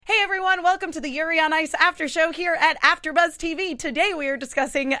everyone. Welcome to the Yuri on Ice After Show here at AfterBuzz TV. Today we are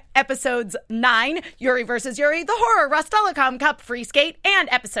discussing episodes 9, Yuri vs. Yuri, the horror Rostelecom Cup free skate, and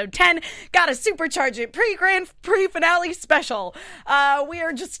episode 10, got a Supercharge it pre-finale special.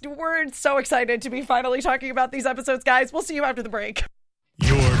 We're so excited to be finally talking about these episodes, guys. We'll see you after the break.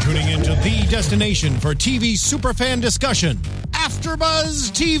 You're tuning into the destination for TV superfan discussion,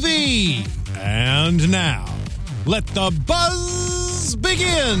 AfterBuzz TV. And now, let the buzz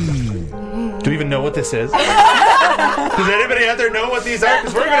begin. Do we even know what this is? Does anybody out there know what these are?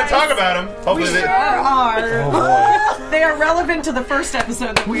 Because we're going to talk about them. Hopefully We sure are. Oh, boy. They are relevant to the first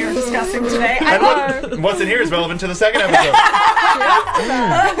episode that we are discussing today. And what's in here is relevant to the second episode.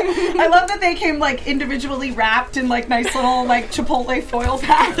 I love that they came individually wrapped in nice little Chipotle foil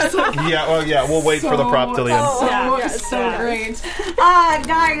packs. We'll wait for the prop till the end. Great.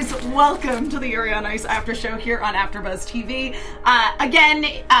 Guys, welcome to the Yuri on Ice After Show here on AfterBuzz TV. Again,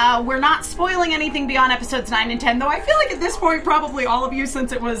 we're not spoiling anything beyond episodes 9 and 10, though I feel like at this point probably all of you,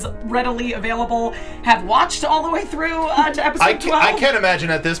 since it was readily available, have watched all the way through to episode 12. I can't imagine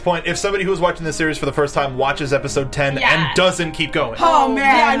at this point if somebody who's watching this series for the first time watches episode 10 and doesn't keep going. Oh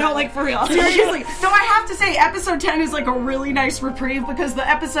man. Yeah, I know, for real. Seriously. Though I have to say, episode 10 is a really nice reprieve because the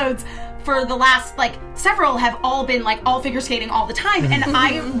episodes for the last, several have all been, all figure skating all the time. And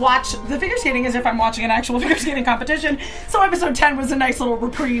I watch the figure skating as if I'm watching an actual figure skating competition. So episode 10 was a nice little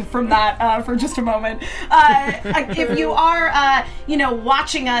reprieve from that for just a moment. If you are,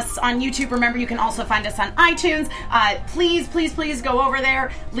 watching us on YouTube, remember you can also find us on iTunes. Please go over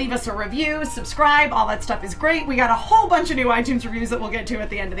there. Leave us a review, subscribe. All that stuff is great. We got a whole bunch of new iTunes reviews that we'll get to at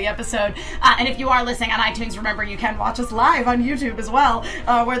the end of the episode. And if you are listening on iTunes, remember you can watch us live on YouTube as well,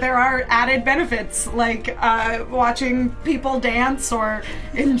 where there are added benefits like watching people dance or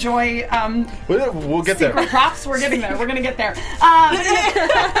enjoy we'll get secret there. props. We're getting there. We're going to get there.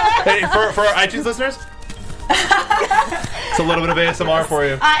 Hey, for our iTunes listeners, it's a little bit of ASMR for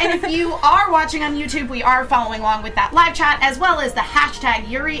you. And if you are watching on YouTube, we are following along with that live chat as well as the hashtag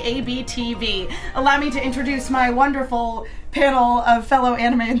YuriABTV. Allow me to introduce my wonderful panel of fellow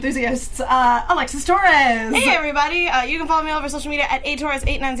anime enthusiasts. Alexis Torres. Hey everybody, you can follow me all over social media at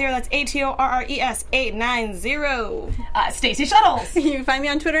atorres890. That's ATORRES 890. Stacy Shuttles. You can find me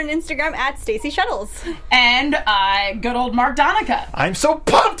on Twitter and Instagram at Stacy Shuttles. And good old Mark Donica. I'm so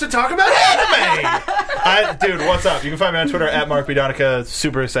pumped to talk about anime! Dude, what's up? You can find me on Twitter at Mark B. Donica.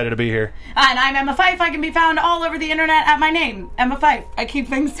 Super excited to be here. And I'm Emma Fife. I can be found all over the internet at my name, Emma Fife. I keep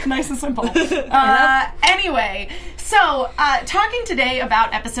things nice and simple. Anyway, so talking today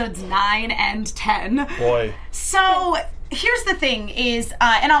about episodes 9 and 10. Boy. So here's the thing is,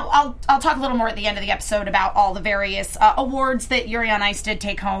 and I'll talk a little more at the end of the episode about all the various awards that Yuri on Ice did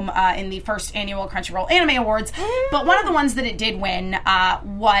take home in the first annual Crunchyroll Anime Awards. But one of the ones that it did win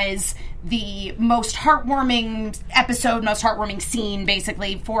was the most heartwarming episode, most heartwarming scene,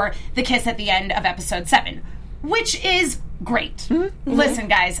 basically, for the kiss at the end of episode 7, which is great. Mm-hmm. Listen,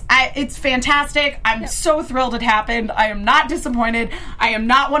 guys, it's fantastic. I'm so thrilled it happened. I am not disappointed. I am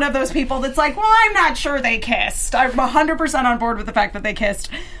not one of those people that's like, well, I'm not sure they kissed. I'm 100% on board with the fact that they kissed.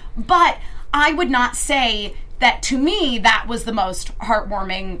 But I would not say that, to me, that was the most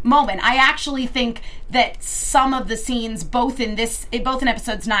heartwarming moment. I actually think that some of the scenes, both in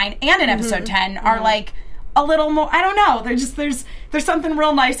episodes 9 and in episode 10, are a little more, I don't know, there's something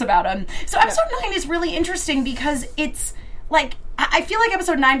real nice about them. So episode 9 is really interesting because it's I feel like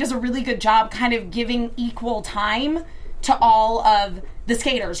episode 9 does a really good job kind of giving equal time to all of the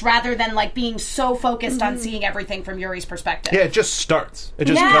skaters rather than being so focused on seeing everything from Yuri's perspective. Yeah, it just starts. It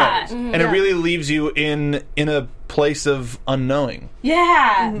just goes. And it really leaves you in a place of unknowing.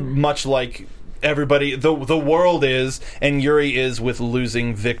 Yeah. Much like everybody, the world is, and Yuri is with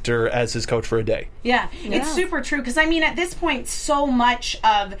losing Victor as his coach for a day. Yeah. It's super true because, at this point, so much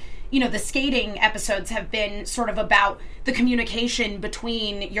of the skating episodes have been sort of about the communication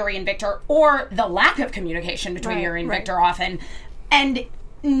between Yuri and Victor, or the lack of communication between Yuri and Victor often. And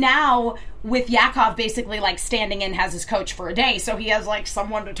now, with Yakov basically standing in as his coach for a day, so he has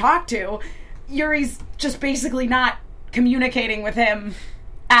someone to talk to, Yuri's just basically not communicating with him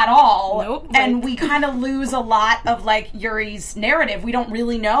at all. Nope. And we kind of lose a lot of Yuri's narrative. We don't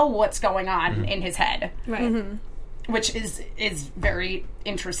really know what's going on in his head. Right. Mm-hmm. Which is very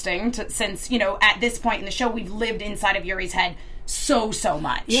interesting since, at this point in the show, we've lived inside of Yuri's head so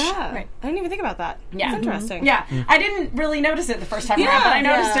much. Yeah. Right. I didn't even think about that. Yeah. That's interesting. Yeah. I didn't really notice it the first time around, but I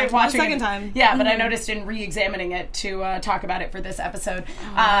noticed it watching the second time. Yeah, but I noticed in re-examining it to talk about it for this episode.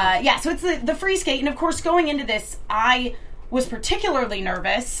 So it's the free skate, and of course, going into this, I was particularly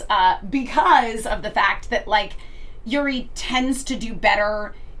nervous because of the fact that, Yuri tends to do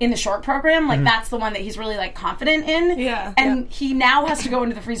better in the short program. Like, that's the one that he's really, like, confident in. Yeah. And he now has to go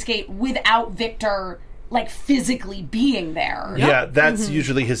into the free skate without Victor, like, physically being there. Yeah, that's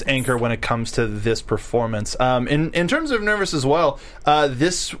usually his anchor when it comes to this performance. In terms of nervous as well,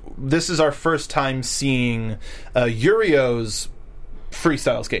 this is our first time seeing Yurio's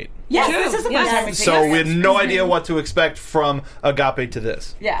freestyle skate. Yes, this is the first time we've seen So this. we had no idea what to expect from Agape to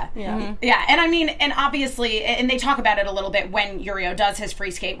this. Yeah. Yeah, and I mean, and obviously, and they talk about it a little bit when Yurio does his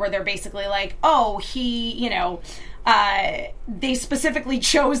free skate, where they're basically like, oh, he, you know, they specifically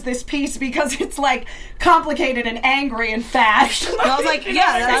chose this piece because it's, like, complicated and angry and fast. And I was like,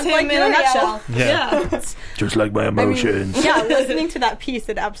 yeah, that's him like in a Uriel. nutshell. Yeah. Just like my emotions. Yeah, listening to that piece,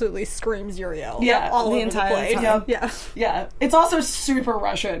 it absolutely screams Uriel. Yeah, all the over entire place. time. Yeah. Yeah, it's also super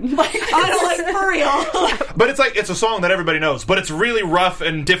Russian. Like, I don't like for real. But it's like, it's a song that everybody knows, but it's really rough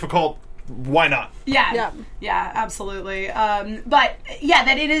and difficult. Why not? Yeah, absolutely. But yeah,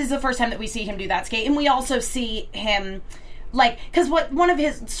 that it is the first time that we see him do that skate, and we also see him, like, because one of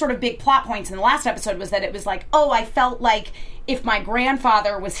his sort of big plot points in the last episode was that it was like, oh, I felt like if my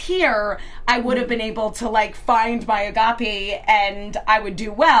grandfather was here, I would have been able to, like, find my Agape and I would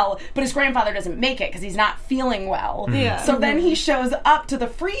do well, but his grandfather doesn't make it because he's not feeling well. Yeah. So then he shows up to the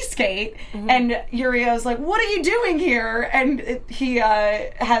free skate, and Yurio's like, what are you doing here? And he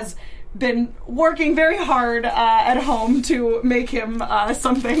has been working very hard at home to make him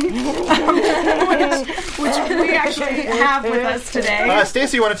something, which we actually have with us today.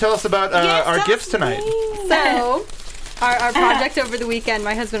 Stacey, you want to tell us about our gifts tonight? So, our project over the weekend,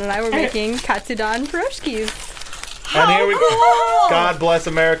 my husband and I were making Katsudan pierogies. And here we go. God bless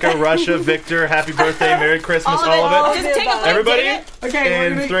America, Russia, Victor, happy birthday, Merry Christmas, all of it. Just take a bite, Everybody, take it. Okay,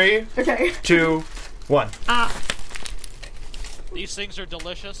 in 3, Okay. 2, 1. These things are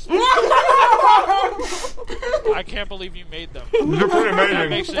delicious. I can't believe you made them. They're pretty That amazing.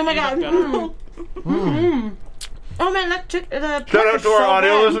 makes it Oh my even God. better. Oh man, that Shout out to our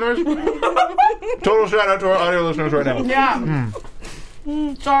audio listeners. Total shout out to our audio listeners right now. Yeah.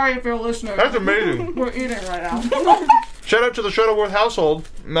 Sorry if you're listening. That's amazing. We're eating right now. Shout out to the Shuttleworth household.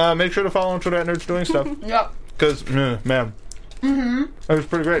 Make sure to follow on Twitter at Nerds Doing Stuff. Yep. Because, man. That was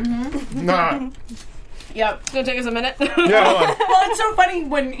pretty great. Nah. Yep. It's gonna take us a minute. Yeah, hold on. Well, it's so funny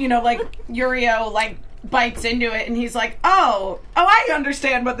when, you know, like, Yurio, like, bites into it and he's like, oh, I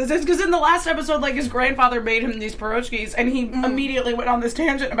understand what this is. Because in the last episode, like, his grandfather made him these pierogies and he immediately went on this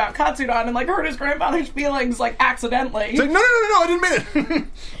tangent about Katsudan and, like, hurt his grandfather's feelings, like, accidentally. It's like, no, I didn't mean it.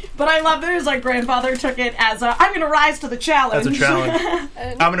 But I love that his, like, grandfather took it as a, I'm going to rise to the challenge. As a challenge.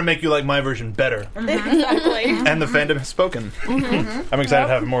 I'm going to make you like my version better. Exactly. And the fandom has spoken. I'm excited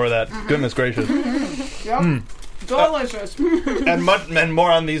to have more of that. Goodness gracious. Yep. Delicious. And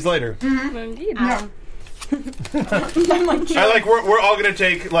more on these later. Indeed. Yeah. I'm like, I like we're all gonna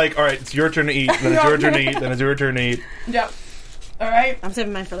take, like, all right, it's your turn to eat, then it's your turn to eat, then it's your turn to eat. Yep. All right. I'm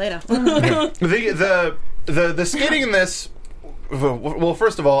saving mine for later. The skating in this. Well,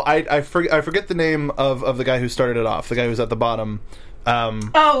 first of all, I forget the name of the guy who started it off. The guy who's at the bottom. From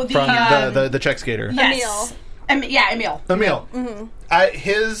the Czech skater. Yes. Emil. Emil.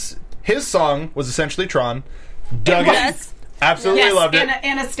 His song was essentially Tron. Dug it. Absolutely loved it.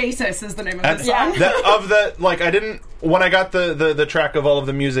 Anastasis is the name of And the song. I didn't, when I got the track of all of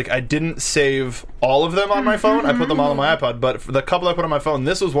the music, I didn't save all of them on my phone. I put them all on my iPod, but for the couple I put on my phone,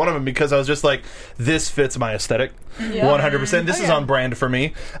 this was one of them because I was just like, this fits my aesthetic 100%. This is on brand for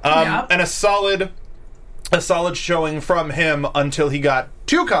me. And a solid showing from him until he got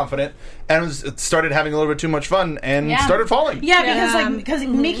too confident and started having a little bit too much fun and started falling. Yeah, because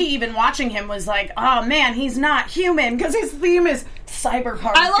Mickey even watching him was like, oh man, he's not human because his theme is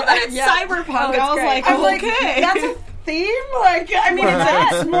cyberpunk. I love that it's cyberpunk. I was great. like, I'm like, okay. that's a theme? Like, I mean,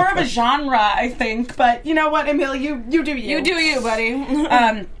 it's more of a genre, I think. But you know what, Emil, you do you. You do you, buddy.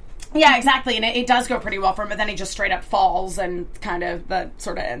 Yeah, exactly, and it does go pretty well for him, but then he just straight up falls, and kind of that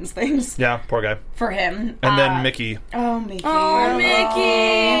sort of ends things. Yeah, poor guy. For him. And then Mickey. Oh, Mickey. Oh,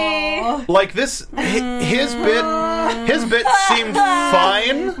 Mickey. Like this, his bit seemed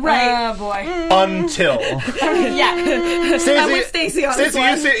fine. Right. Oh, boy. Until. Yeah. I'm with Stacey on this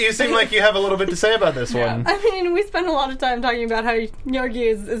one. Stacey, you seem like you have a little bit to say about this one. I mean, we spent a lot of time talking about how Yogi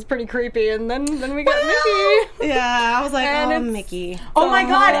is pretty creepy, and then we got Mickey. Yeah, I was like, And oh, it's- Mickey. Oh my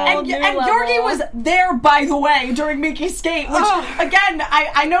god, and new Yorgi level. was there, by the way, during Mickey's skate, which, again,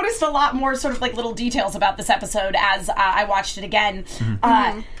 I noticed a lot more sort of like little details about this episode as I watched it again.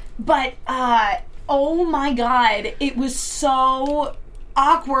 But, oh my god, it was so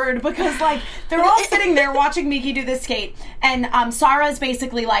awkward because, like, they're all sitting there watching Mickey do this skate, and Sarah's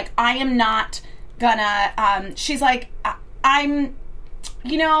basically like, I am not gonna, she's like,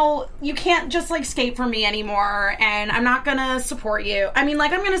 you know, you can't just like skate for me anymore, and I'm not gonna support you. I mean,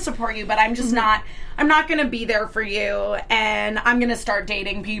 like, I'm gonna support you, but I'm just not. I'm not gonna be there for you, and I'm gonna start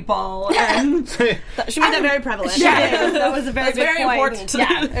dating people. And She made that very prevalent. Yeah. That was a very big very point. important.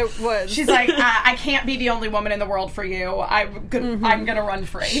 yeah, It was. she's like, I can't be the only woman in the world for you. I'm gonna run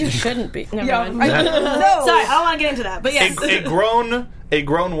free. Shouldn't be. Never Yeah. mind. No. Sorry, I don't want to get into that. But yes. A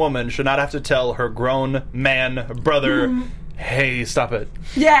grown woman should not have to tell her grown man brother, "Hey, stop it.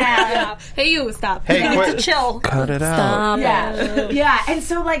 Yeah. Hey, you stop. Hey, You need quit. to chill. Cut it out." Yeah. Yeah. And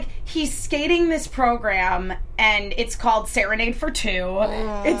so, like, he's skating this program, and it's called Serenade for Two.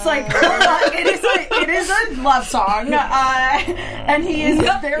 It's like, it is a love song. And he is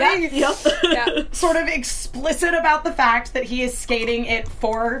very sort of explicit about the fact that he is skating it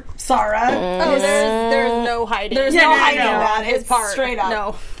for Sarah. Oh, there's no hiding. There's Yeah, no no, hiding no. that. his It's part. straight up.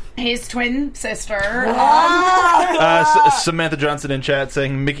 No. His twin sister. Samantha Johnson in chat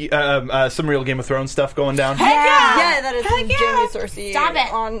saying Mickey, some real Game of Thrones stuff going down. Yeah, that is Jamie Sorcy. Stop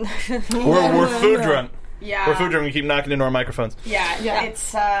it. On We're food drunk. Yeah. We're food drunk. We keep knocking into our microphones. Yeah.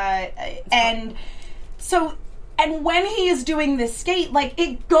 It's and so, and when he is doing this skate, like,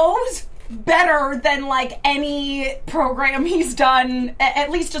 it goes better than like any program he's done,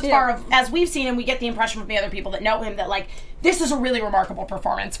 at least as far as we've seen, and we get the impression from the other people that know him that like this is a really remarkable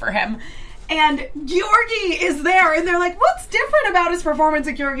performance for him. And Georgi is there, and they're like, "What's different about his performance?"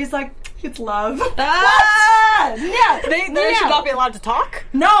 And Georgi's like, "It's love." What? Yeah, They should not be allowed to talk.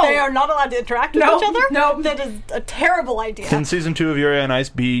 No. They are not allowed to interact with No. each other. No. That is a terrible idea. Can season 2 of Yuri on Ice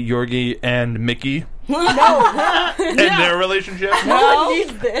be Yorgi and Mickey No. and their relationship? No one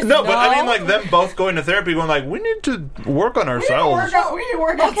needs this. No, but I mean, like, them both going to therapy, going like, we need to work on ourselves. We need to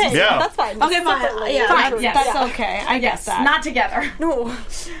work out. Okay, Yeah. that's fine. Okay, fine. Separately. Yeah, Fine, yes. that's okay. I guess that. Not together. No.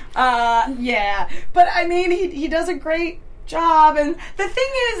 Yeah, but I mean, he does a great job, and the thing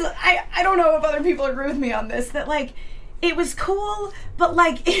is, I don't know if other people agree with me on this, that like it was cool, but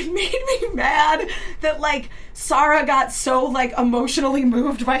like it made me mad that like Sarah got so like emotionally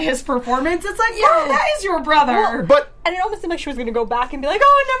moved by his performance. It's like, yeah, that is your brother. But And it almost seemed like she was going to go back and be like,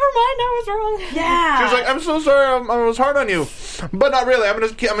 "Oh, never mind, I was wrong." Yeah, she was like, I'm so sorry, I was hard on you. But not really. I'm gonna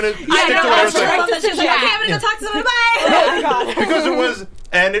stick to what I was saying. She's like, okay, I'm gonna go talk to somebody. Bye. Oh my god. Because it was,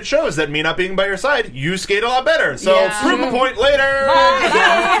 and it shows that me not being by your side, you skate a lot better. So Yeah. prove a point later.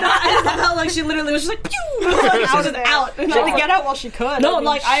 I felt like she literally was just like, pew, like, out and out. She had to get out while she could. No, I mean,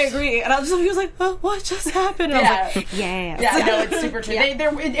 like, I agree. And I was just, he was like, oh, what just happened? And I was like, yeah. Yeah, no, it's super true.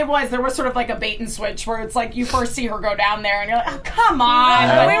 There was sort of like a bait and switch where it's like you first see her go down there and you're like, oh, come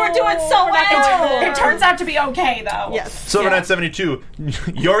on, we were doing so well. It turns out to be okay though. Yes. Silvernet 72,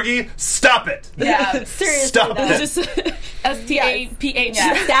 Yorgi, stop it. Yeah. Seriously, Stop though. it. Just STAPH.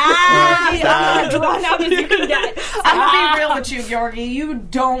 Yeah. I'm drawn out as you can get. I'm gonna be real with you, Georgi. You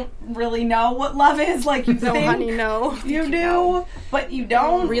don't really know what love is. Like you No, think honey, no. you do, but you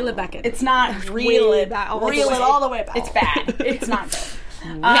don't. Reel it back in. It's not Reel it back all the Reel way. it all the way back. It's bad. It's not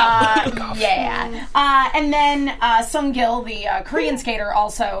good. Yeah. And then Sung Gil, the Korean skater,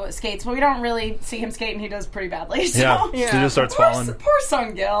 also skates, but we don't really see him skate, and he does pretty badly. So. Yeah. He just starts falling. Poor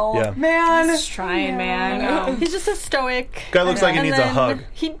Sung Gil. Yeah. Man. He's trying, man. He's just a stoic. Guy looks like he And needs a then hug.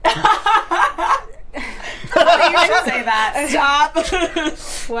 He, You should say that. Stop.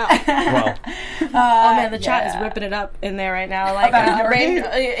 well, Well, Oh man, the chat yeah. is ripping it up in there right now. Like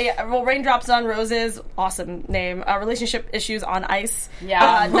About Raindrops on Roses, awesome name. Relationship issues on ice.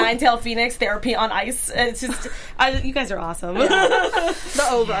 Yeah. Nine-Tail Phoenix, therapy on ice. It's just, you guys are awesome. the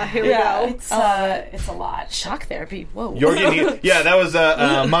Ova. Here we go. It's a lot. Shock therapy. Whoa. Yorgi yeah, that was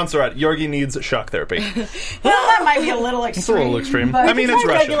Montserrat. Yorgi needs shock therapy. Well, that might be a little It's a extreme. little extreme. but- I mean, it's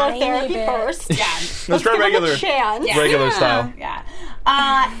Russian. Regular therapy first. Yeah. Let's try regular, Chance. regular style. Yeah.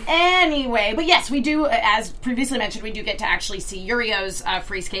 Anyway, but yes, we do, as previously mentioned, we do get to actually see Yurio's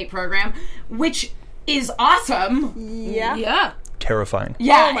free skate program, which is awesome. Yeah. Yeah. Terrifying.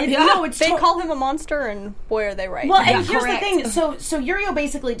 Yeah, No, they call him a monster, and boy, are they right. Well, Yeah, and here's correct. the thing. So Yurio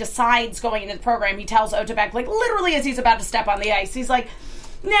basically decides going into the program. He tells Otebek, like literally as he's about to step on the ice, he's like,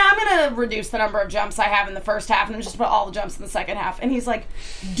 "Nah, I'm gonna reduce the number of jumps I have in the first half and just put all the jumps in the second half." And he's like,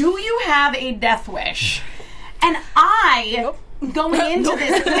 "Do you have a death wish?" And I going into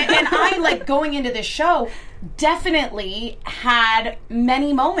this, and I like going into this show, definitely had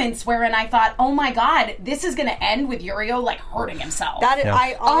many moments wherein I thought, oh my god, this is going to end with Yurio like hurting himself. That is,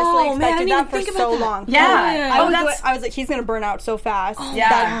 I honestly expected that for so long. Yeah. I was like, he's going to burn out so fast.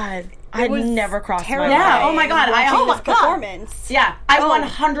 Yeah. I would never cross my mind. Yeah, oh my god. His performance. Yeah, I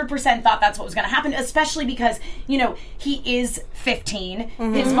 100% thought that's what was going to happen, especially because, you know, he is 15.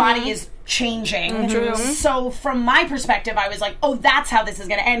 His body is changing. So from my perspective, I was like, oh, that's how this is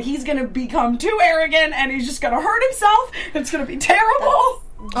going to end. He's going to become too arrogant and he's just going to hurt himself. It's going to be terrible. Oh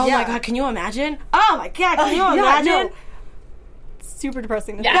my god, can you imagine? Oh my god, can you imagine? No. Super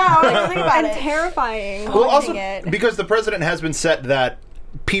depressing. Yeah. No, like, think about it. Terrifying. Well, also, it. because the president has been set that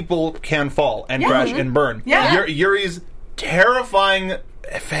people can fall and crash and burn. Yeah. Yuri's terrifying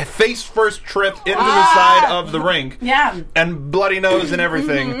face-first trip into the side of the rink. Yeah. And bloody nose and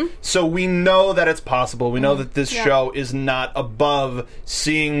everything. So we know that it's possible. We know that this show is not above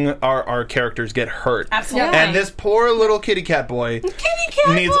seeing our characters get hurt. Absolutely. And this poor little kitty cat boy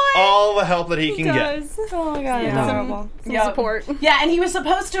needs all the help that he can get. Oh my god, it's horrible. Some support. Yeah, and he was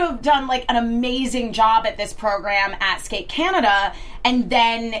supposed to have done like an amazing job at this program at Skate Canada, and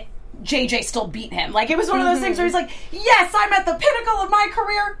then JJ still beat him. Like, it was one of those things where he's like, yes, I'm at the pinnacle of my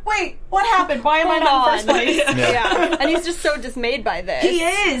career. Wait, what happened? Why am I not in first place? Yeah. And he's just so dismayed by this. He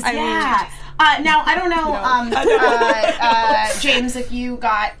is, now, I don't know, James, if you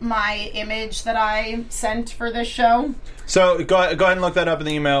got my image that I sent for this show. So go ahead and look that up in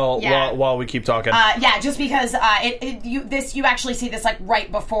the email while we keep talking. Just because you actually see this like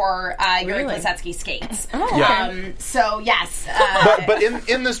right before Yuri Plisetsky skates. So yes, but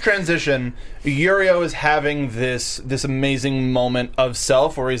in this transition, Yurio is having this amazing moment of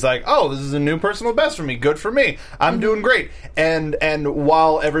self where he's like, oh, this is a new personal best for me. Good for me. I'm doing great. And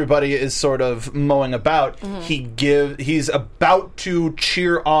while everybody is sort of mowing about, he's about to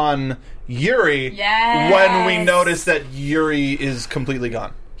cheer on Yuri when we notice that Yuri is completely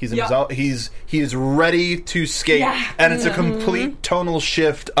gone. He's in he is ready to skate, and it's a complete tonal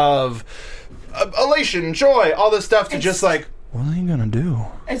shift of elation, joy, all this stuff to just like, what are you gonna do?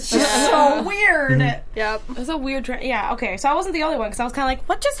 It's just so weird. Yep. It was a weird okay, so I wasn't the only one because I was kind of like,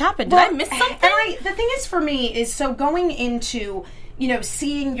 what just happened? Did I miss something? And the thing is for me is, so going into, you know,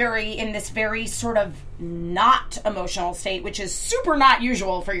 seeing Yuri in this very sort of not emotional state, which is super not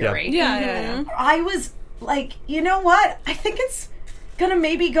usual for Yuri. Yeah. I was like, you know what? I think it's gonna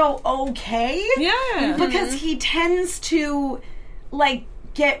maybe go okay. Yeah. Because he tends to, like,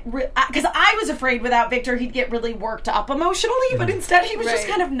 because I was afraid without Victor he'd get really worked up emotionally, but instead he was just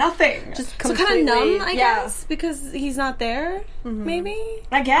kind of nothing. Just so kind of numb, I guess, because he's not there, maybe?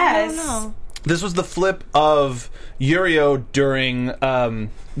 I guess. I don't know. This was the flip of Yurio during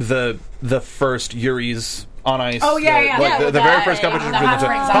the first Yuri's on Ice. Oh, yeah. The very first competition,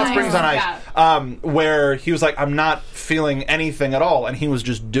 Hot Springs on Ice. Yeah. Where he was like, I'm not feeling anything at all, and he was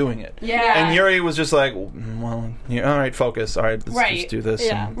just doing it. Yeah. And Yuri was just like, well, all right, focus. All right, let's just do this.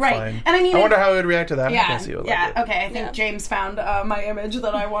 Yeah. And Fine. And I mean, I wonder how he would react to that. Yeah. I guess he would like it. Okay. I think James found my image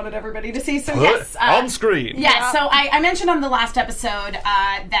that I wanted everybody to see. So Put yes, on screen. Yeah. So I mentioned on the last episode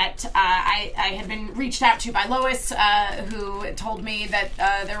that I had been reached out to by Lois, who told me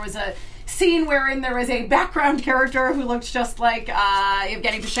that there was a scene wherein there was a background character who looked just like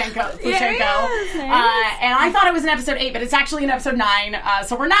Evgeny Plushenko. And I thought it was in episode 8, but it's actually in episode 9.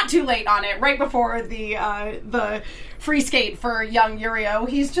 So we're not too late on it. Right before the free skate for young Yurio,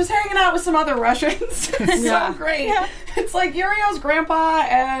 he's just hanging out with some other Russians. It's so great. Yeah. It's like Yurio's grandpa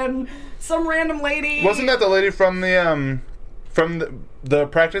and some random lady. Wasn't that the lady from the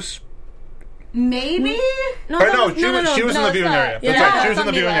practice? Maybe? No, she was in the viewing area. That's right, she was in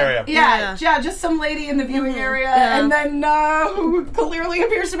the viewing area. Yeah, just some lady in the viewing area, and then who clearly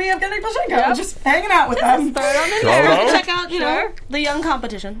appears to be Evgeny Plushenko, just hanging out with them. Check out, the young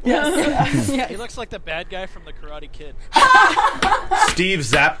competition. Yes. He looks like the bad guy from The Karate Kid. Steve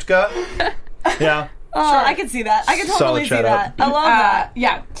Zapka. Yeah. I could see that. I could totally see that. I love that.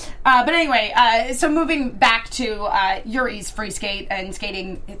 Yeah. But anyway, so moving back to Yuri's free skate and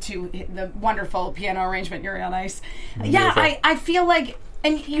skating to the wonderful piano arrangement, Yuri on Ice. Beautiful. I feel like,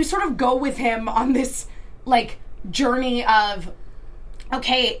 and you sort of go with him on this, like, journey of,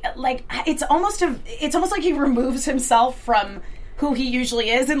 okay, like, it's almost like he removes himself from who he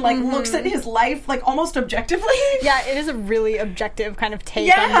usually is and like looks at his life like almost objectively. Yeah, it is a really objective kind of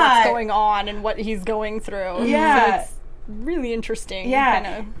take on what's going on and what he's going through. Yeah. So it's really interesting.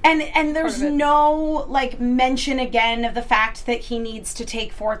 Yeah. And there's no like mention again of the fact that he needs to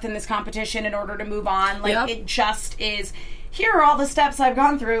take fourth in this competition in order to move on. Like it just is, here are all the steps I've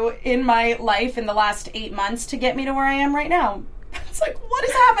gone through in my life in the last 8 months to get me to where I am right now. It's like, what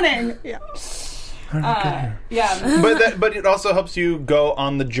is happening? Yeah. Yeah. But it also helps you go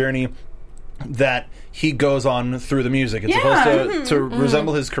on the journey that he goes on through the music. It's supposed to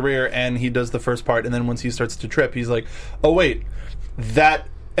resemble his career, and he does the first part, and then once he starts to trip, he's like, oh wait, that...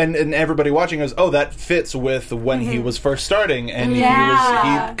 And everybody watching goes, oh, that fits with when he was first starting, and he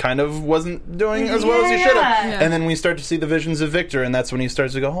kind of wasn't doing as well as he should have. Yeah. And then we start to see the visions of Victor, and that's when he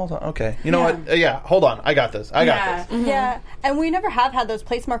starts to go, hold on, okay, you know what? Hold on, I got this. I got this. Yeah, and we never have had those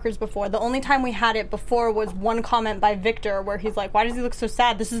place markers before. The only time we had it before was one comment by Victor where he's like, "Why does he look so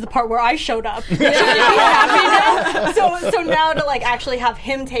sad? This is the part where I showed up." So now to like actually have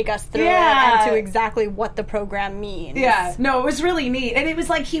him take us through it and to exactly what the program means. Yeah, no, it was really neat, and it was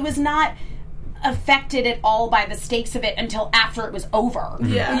like he was not affected at all by the stakes of it until after it was over.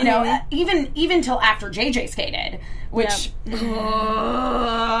 Yeah, you know, even till after JJ skated, which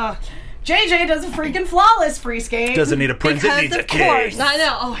JJ does a freaking flawless free skate. Doesn't need a prince, it needs a king. I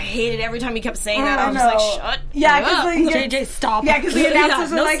know. Oh, I hated it every time he kept saying that. I was like, shut because JJ, stop. Yeah, because the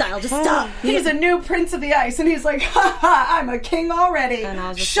announcers were like, style, just stop. He's a new prince of the ice, and he's like, ha ha, I'm a king already. And I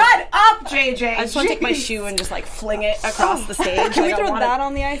was just shut up, JJ. I just want to take my shoe and just like fling it across the stage. Can we throw that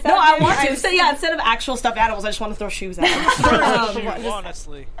on the ice? No, I want to. So, instead of actual stuffed animals, I just want to throw shoes at them.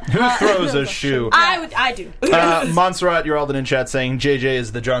 Honestly. Who throws a shoe? I do. Montserrat, you're all in chat saying JJ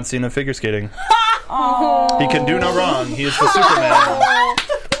is the John Cena figure skating. He can do no wrong. He is the Superman.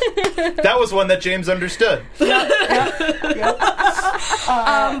 That was one that James understood. But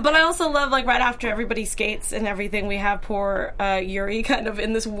I also love, like, right after everybody skates and everything, we have poor Yuri kind of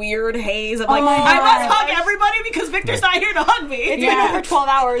in this weird haze of, like, I must hug everybody because Victor's not here to hug me. It's been over 12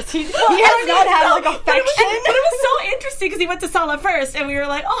 hours. He has not had, like, affection. But it was so interesting because he went to Sala first, and we were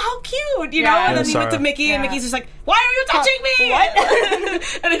like, oh, how cute, you know? And then he went to Mickey, and Mickey's just like, why are you touching me? What?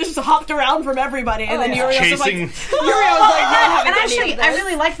 And it just hopped around from everybody, and then Yuri was just like, and actually, I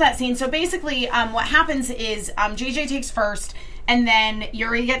really liked that scene. So basically, what happens is JJ takes first, and then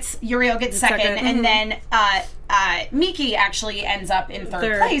Yurio gets second, and then Miki actually ends up in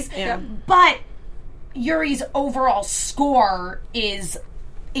third place. Yeah. But Yuri's overall score is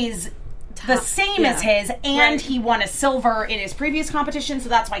the same as his, and he won a silver in his previous competition, so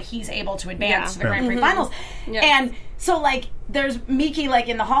that's why he's able to advance to the Grand Prix finals. Yeah. And so, like, there's Miki, like,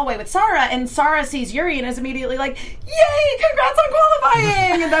 in the hallway with Sarah, and Sarah sees Yuri and is immediately like, yay, congrats on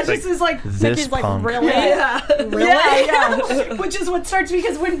qualifying! And that's just is like, this punk. Really? Yeah. Which is what starts,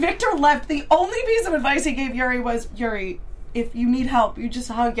 because when Victor left, the only piece of advice he gave Yuri was, Yuri, if you need help, you just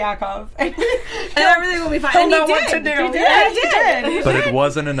hug Yakov. And everything will be fine. He'll know what to do. He did. But it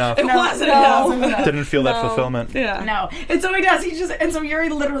wasn't enough. It wasn't enough. Didn't feel that fulfillment. Yeah. No. And so he does. And so Yuri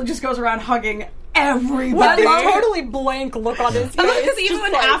literally just goes around hugging everybody. With a totally blank look on his face. Because even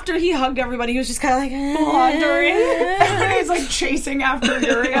when after he hugged everybody, he was just kind of like wandering. Everybody's like chasing after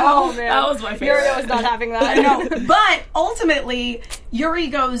Yuri. Oh man, that was my favorite. Yuri was not having that. I know. But ultimately, Yuri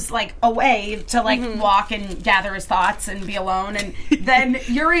goes like away to like walk and gather his thoughts and be alone, and then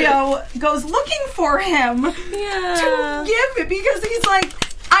Yurio goes looking for him to give it, because he's like,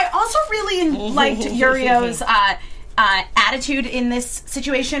 I also really liked Yurio's attitude in this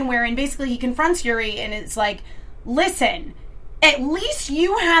situation, wherein basically he confronts Yuri and it's like, listen, at least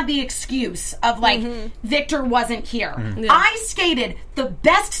you had the excuse of like Victor wasn't here. I skated the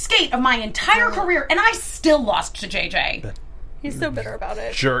best skate of my entire career and I still lost to JJ. He's so bitter about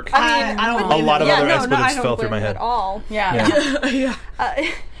it. Jerk. I mean, a lot of other expletives fell through my head. At all.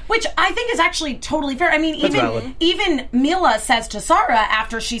 Which I think is actually totally fair. I mean, even Mila says to Sarah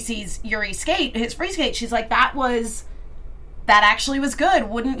after she sees Yuri skate, his free skate, she's like, that actually was good.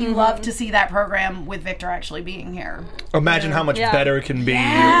 Wouldn't you love to see that program with Victor actually being here? Imagine how much better it can be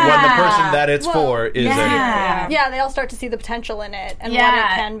when the person that it's for is there. Yeah, they all start to see the potential in it and what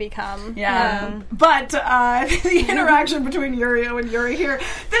it can become. But the interaction between Yurio and Yuri here,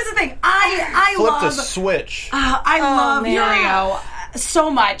 this is the thing. I flipped love a switch. I love Yurio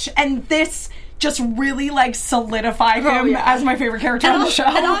so much, and this just really like solidified him as my favorite character on the show.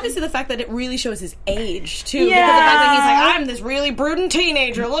 And obviously the fact that it really shows his age too. Because the fact that he's like, I'm this really brooding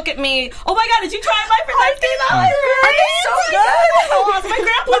teenager, look at me. Oh my god, did you try my for Thanksgiving? Are they so good? My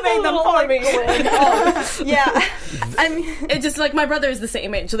grandpa made them for me. I mean, it's just like my brother is the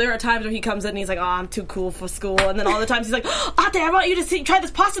same age, so there are times where he comes in and he's like, oh, I'm too cool for school, and then all the times he's like, Ate, I want you to try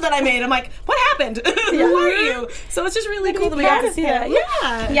this pasta that I made. I'm like, what happened? Who are you? So it's just really cool that we got to see that.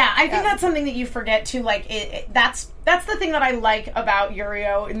 I think that's something that you forget too. Like that's the thing that I like about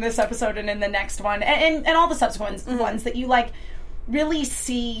Yurio in this episode and in the next one and all the subsequent ones, that you like really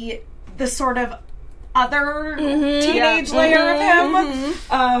see the sort of other teenage layer of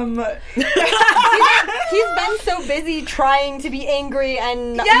him. He's been so busy trying to be angry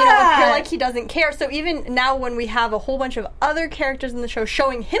and appear like he doesn't care. So even now when we have a whole bunch of other characters in the show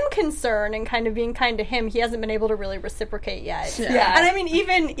showing him concern and kind of being kind to him, he hasn't been able to really reciprocate yet. Yeah. And I mean,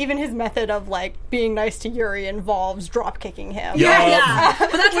 even his method of like being nice to Yuri involves drop kicking him. Yeah.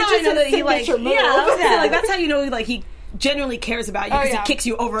 But that's how I know that he like. signature move. Like that's how you know like he genuinely cares about you because he kicks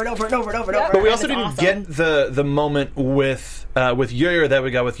you over and over and over and over and over. But we also and didn't it's awesome. get the moment with Yuri that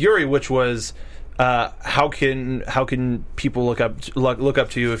we got with Yuri, which was how can people look up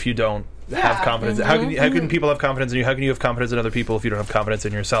to you if you don't have confidence? How can people have confidence in you? How can you have confidence in other people if you don't have confidence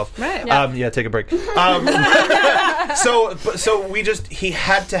in yourself? Right. Take a break. So he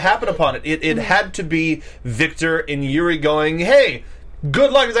had to happen upon it. It had to be Victor and Yuri going, hey,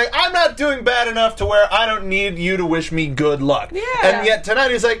 good luck. He's like, I'm not doing bad enough to where I don't need you to wish me good luck. Yeah. And yet tonight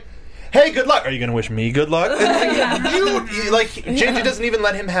he's like, hey, good luck. Are you going to wish me good luck? And JJ doesn't even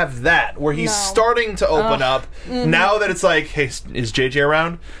let him have that, where he's starting to open up. Now that it's like, hey, is JJ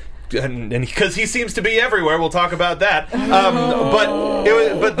around? And because he seems to be everywhere, we'll talk about that.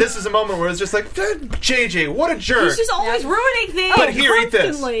 But this is a moment where it's just like, JJ, what a jerk! He's just always ruining things. But here, eat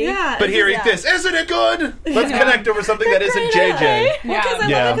this. Yeah. But here, eat this. Isn't it good? Let's connect over something that isn't JJ. Because I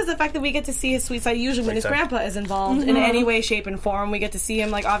love it because the fact that we get to see his sweet side. Usually, when his grandpa is involved in any way, shape, and form, we get to see him.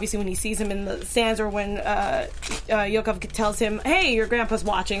 Like obviously, when he sees him in the stands, or when Yokov tells him, "Hey, your grandpa's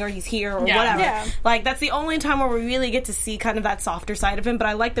watching," or he's here, or whatever. Yeah. Like that's the only time where we really get to see kind of that softer side of him. But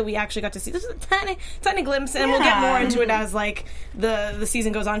I like that we actually got to see this is a tiny glimpse, and we'll get more into it as like the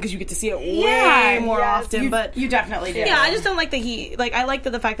season goes on because you get to see it way more often. But you definitely do. Yeah, I just don't like that I like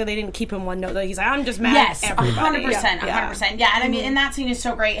that the fact that they didn't keep him one note. That he's like, I'm just mad at everybody. 100%. Yeah, and I mean, and that scene is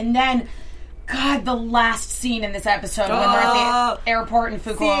so great. And then, God, the last scene in this episode when they're at the airport in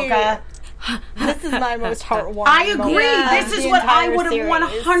Fukuoka. This is my most heartwarming. I agree. moment This of is the what I entire would have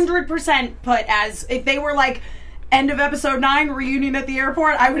series. 100% put as if they were like end of episode 9 reunion at the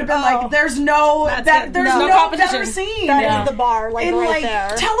airport. I would have been like, there's no better scene. That is the bar, like in right like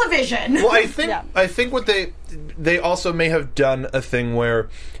there. television. Well, I think what they also may have done a thing where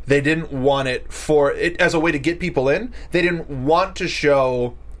they didn't want it for it as a way to get people in. They didn't want to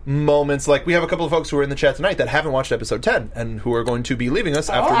show moments like we have a couple of folks who are in the chat tonight that haven't watched episode 10 and who are going to be leaving us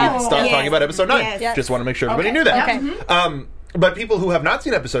after we start talking about episode 9. Yes. Just want to make sure everybody knew that. But people who have not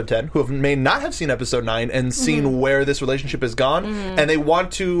seen episode 10, may not have seen episode 9 and seen where this relationship has gone, and they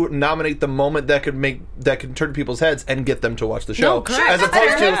want to nominate the moment that could turn people's heads and get them to watch the show, as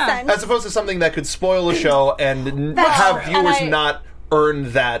opposed to something that could spoil a show and have viewers not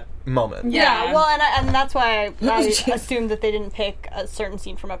earn that moment. Yeah, well, and that's why I assumed that they didn't pick a certain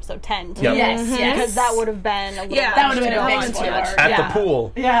scene from episode 10. Too. Yes, because that would have been a little that would have been a big spoiler. At the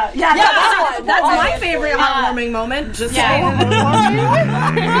pool. That's my favorite heartwarming moment. Just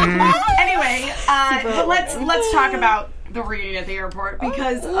anyway, but let's talk about the reunion at the airport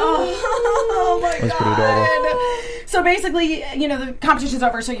because oh my That's god. pretty adorable. So basically, the competition's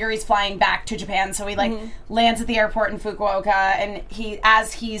over, so Yuri's flying back to Japan. So he lands at the airport in Fukuoka, and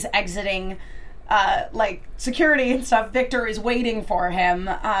as he's exiting security and stuff, Victor is waiting for him,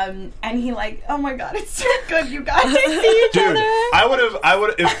 and he oh my god, it's so good you guys to see each other. I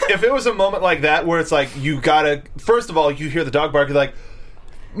would if it was a moment like that where it's like you gotta, first of all, you hear the dog bark, you're like,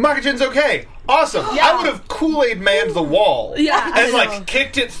 Maka-chan's okay. Awesome. Yeah. I would have Kool-Aid manned the wall. Yeah. And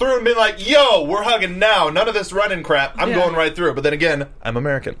kicked it through and been like, yo, we're hugging now. None of this running crap. I'm going right through. But then again, I'm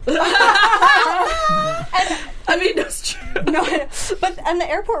American. I mean, that's true. And the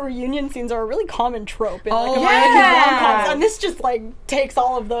airport reunion scenes are a really common trope in American rom-coms, and this just takes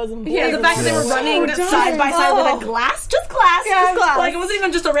all of those and the fact that they were running side by side with a glass, just glass. Like it wasn't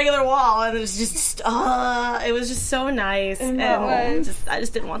even just a regular wall, and it was just it was just so nice, and I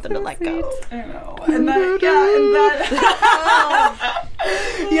just didn't want them to let go. I know,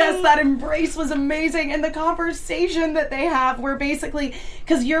 yes, that embrace was amazing, and the conversation that they have, where basically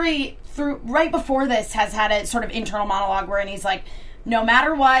because Yuri right before this has had a sort of internal monologue where he's like, no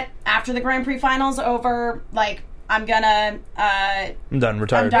matter what, after the Grand Prix final's over, I'm done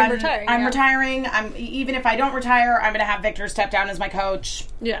retiring. I'm retiring. Even if I don't retire, I'm gonna have Victor step down as my coach.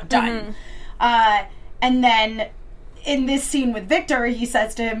 Yeah. Done. And then in this scene with Victor, he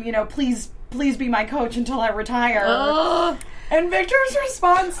says to him, please be my coach until I retire. And Victor's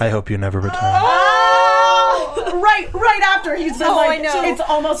response, I hope you never retire. Right after he's been I know. It's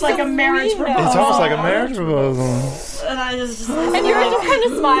almost like a marriage proposal. It's almost like a marriage proposal. and I just And Yuri just kind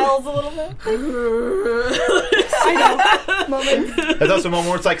of smiles a little bit. I know. Moments. There's also a moment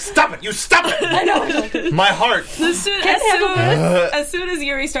where it's like, stop it! You stop it! I know. My heart. As soon as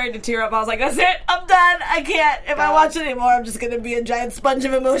Yuri started to tear up, I was like, that's it, I'm done. I can't. If I watch it anymore, I'm just going to be a giant sponge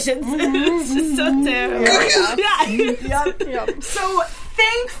of emotions. It's just so terrible. Yep. So,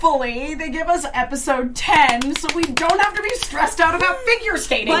 thankfully, they give us episode 10, so we don't have to be stressed out about figure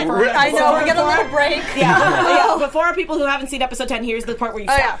skating. I know, we get a little break. Yeah. Before our people who haven't seen episode 10, here's the part where you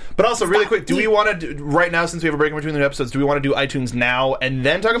stop. Yeah. But also, really quick, do we want to, right now, since we have a break in between the episodes, do we want to do iTunes now and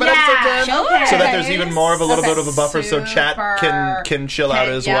then talk about episode 10? Sure. So that there's even more of a little bit of a buffer so chat can chill out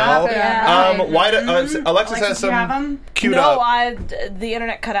as well. Yeah. Why Alexis has do you have some them? queued No, up. the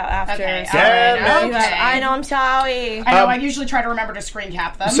internet cut out after. Okay. So Damn it. I know, I'm sorry. I know, I usually try to remember to screen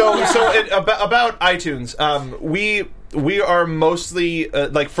cap them. About iTunes, we are mostly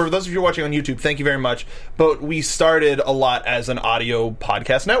like, for those of you watching on YouTube, thank you very much. But we started a lot as an audio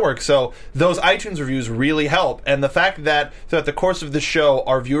podcast network, so those iTunes reviews really help. And the fact that throughout the course of the show,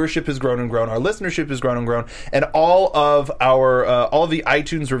 our viewership has grown and grown, our listenership has grown and grown, and all of the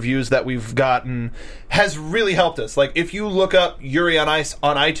iTunes reviews that we've gotten has really helped us. Like, if you look up Yuri on Ice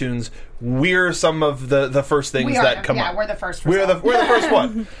on iTunes, we're some of the first things that come up. Yeah, we're the first. We're the first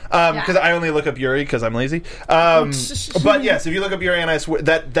one. Because I only look up Yuri because I'm lazy. But yes, if you look up Yuri on Ice,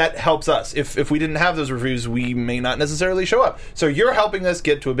 that helps us. If we didn't have those reviews, we may not necessarily show up. So you're helping us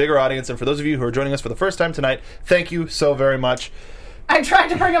get to a bigger audience. And for those of you who are joining us for the first time tonight, thank you so very much. I tried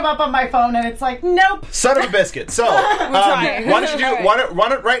to bring them up on my phone, and it's like, nope. Son of a biscuit. So, why don't you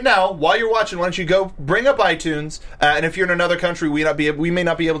run it right now while you're watching? Why don't you go bring up iTunes? And if you're in another country, we may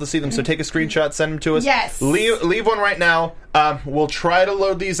not be able to see them. So take a screenshot, send them to us. Yes. Leave one right now. We'll try to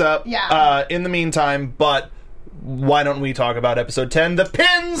load these up. Yeah. In the meantime, but why don't we talk about episode 10? The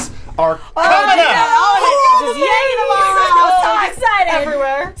pins are coming out. Just yay them all. So excited.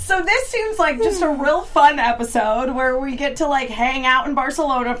 Everywhere. So this seems like just a real fun episode where we get to like hang out in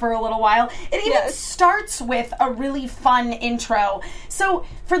Barcelona for a little while. It even starts with a really fun intro. So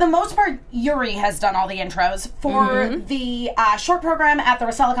for the most part, Yuri has done all the intros. For the short program at the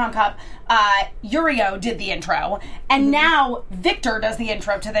Rostelecom Cup, Yurio did the intro, and now Victor does the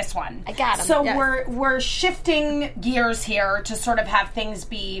intro to this one. I got him. So we're shifting gears here to sort of have things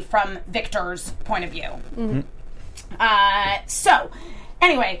be from Victor's point of view. So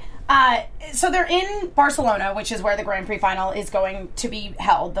anyway, so they're in Barcelona, which is where the Grand Prix final is going to be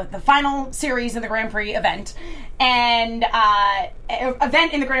held, the final series of the Grand Prix event, and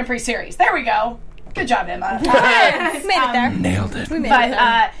event in the Grand Prix series. There we go. Good job, Emma. We made it there. Nailed it. We made it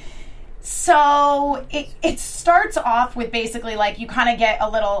there. So it starts off with basically like you kind of get a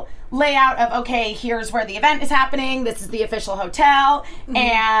little layout of, okay, here's where the event is happening, this is the official hotel,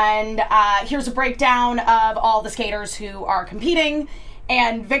 and here's a breakdown of all the skaters who are competing,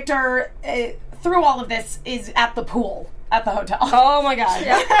 and Victor, through all of this, is at the pool at the hotel. Oh my god.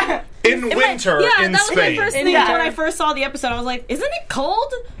 Yeah. In winter in that Spain. was my first thing when I first saw the episode. I was like, isn't it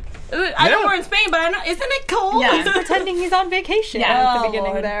cold? I know we're in Spain, but isn't it cold? Yeah. He's pretending he's on vacation at the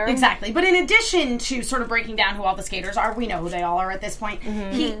beginning there. Exactly. But in addition to sort of breaking down who all the skaters are, we know who they all are at this point,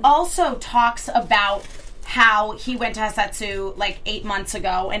 he also talks about how he went to Hasetsu like 8 months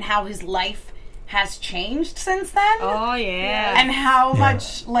ago and how his life has changed since then. Oh, yeah. And how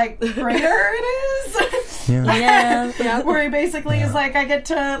much, like, greater it is. Yeah. Where he basically is like, I get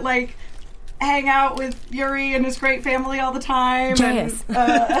to, like, hang out with Yuri and his great family all the time. Yes.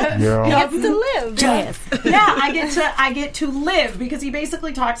 And, He gets to live. Yes. yeah, I get to live, because he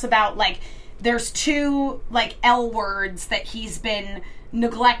basically talks about like there's two like L words that he's been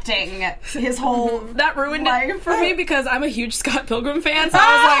neglecting his whole That ruined life it for me because I'm a huge Scott Pilgrim fan, so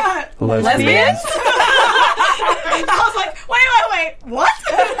I was like, Lesbians? I was like, wait, what?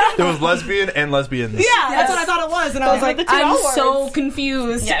 There was lesbian and lesbians. Yeah, that's what I thought it was, and I was are like, the two I'm L so words.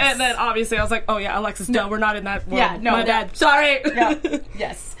 confused. Yes. And then obviously I was like, oh yeah, Alexis, no, we're not in that world. Yeah, no, my no. bad. Sorry. Yeah.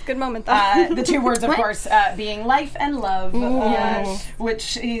 Yes. Good moment though. The two words, of course, being life and love,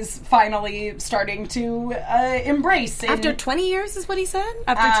 which he's finally starting to embrace. After 20 years is what he said?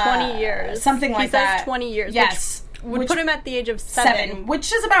 After 20 years. something like he that. says 20 years. Yes. Which would put him at the age of 7,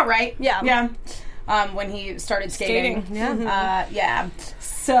 which is about right. Yeah. Yeah. When he started skating. Yeah. Yeah.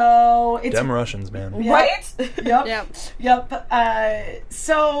 So it's Them Russians, man. Yep. Yep. Yep.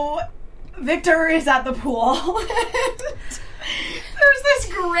 So Victor is at the pool. There's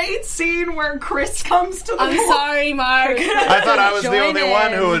this great scene where Chris comes to the I'm pool. sorry, Mark. I thought I was the Join only in.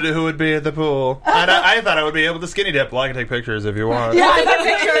 one who would be at the pool, and I thought I would be able to skinny dip. Well, I can take pictures if you want. Yeah, I got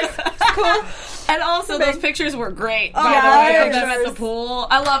pictures. Cool. And also, those pictures were great. By yeah, the way, of pictures. them at the pool.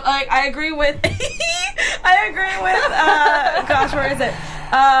 I agree with I agree with, gosh, where is it?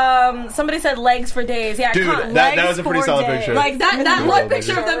 Somebody said legs for days. Yeah, Dude, that was a pretty solid picture. Like that one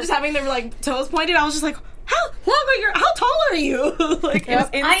picture picture. of them just having their like toes pointed, I was just like, how tall are you? Like, it was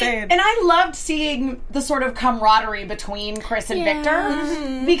insane. I loved seeing the sort of camaraderie between Chris and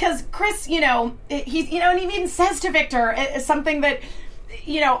Victor, because Chris, he's, and he even says to Victor something that,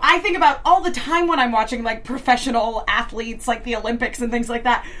 I think about all the time when I'm watching like professional athletes, like the Olympics and things like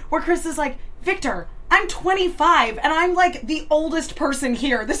that, where Chris is like, Victor, I'm 25 and I'm like the oldest person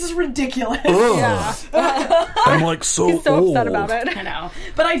here. This is ridiculous. Yeah. I'm like so He's so old. upset about it. I know.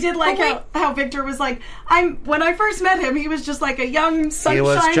 But I did like how Victor was like, when I first met him, he was just like a young sunshine. He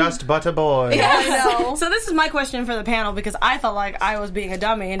was just but a boy. Yeah, I know. So this is my question for the panel, because I felt like I was being a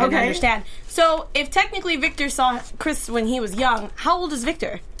dummy and didn't understand. So if technically Victor saw Chris when he was young, how old is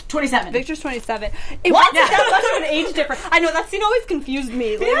Victor? 27. Victor's 27. It wasn't that much of an age difference. I know, that scene always confused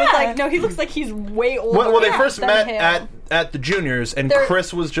me. It was like, no, he looks like he's way older. Well, they first than met him. at the juniors, and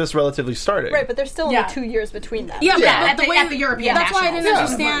Chris was just relatively starting. Right, but there's still only 2 years between them. Yeah, at but the European that's why I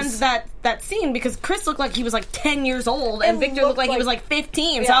Nationals. didn't understand that scene, because Chris looked like he was like 10 years old and Victor looked like he was like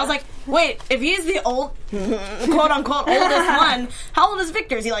 15. So I was like, wait, if he's the old, quote unquote, oldest one, how old is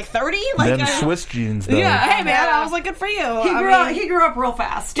Victor? Is he like 30? Like, Them Swiss jeans, though. yeah, hey man, I was like, good for you. He grew up real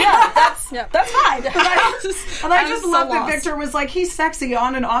fast. Yeah, that's fine. And I just love that Victor was like, he's sexy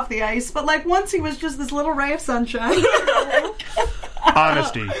on and off the ice, but like once he was just this little ray of sunshine.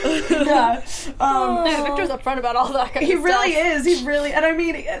 Honesty. Yeah. Victor's upfront about all that kind He of stuff. really is. He really, and I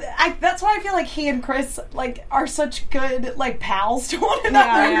mean, that's why I feel like he and Chris like are such good like pals to one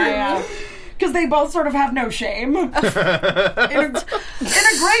another. Yeah. Because they both sort of have no shame in a great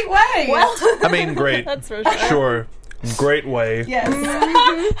way. Well, I mean, great. that's for sure. Sure. Great way. Yes.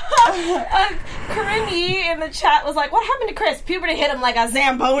 Corinne E in the chat was like, what happened to Chris? Puberty hit him like a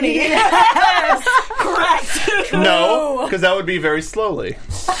Zamboni. Yes. Correct. No, because that would be very slowly.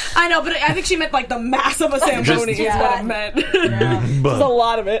 I know, but I think she meant like the mass of a Zamboni is what it meant. There's a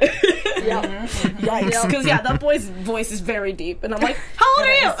lot of it. Yeah. Yikes. Because, that boy's voice is very deep. And I'm like, how old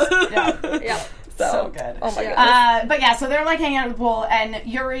are you? Yeah. So good. Oh my god. But yeah, so they're like hanging out at the pool, and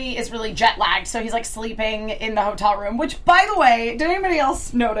Yuri is really jet lagged, so he's like sleeping in the hotel room. Which, by the way, did anybody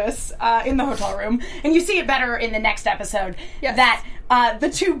else notice in the hotel room? And you see it better in the next episode that the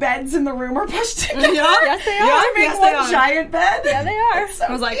two beds in the room are pushed together. Yes, they are. To make one giant bed. Yeah, they are. So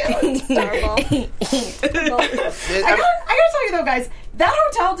I was like, Terrible. I gotta tell you though, guys, that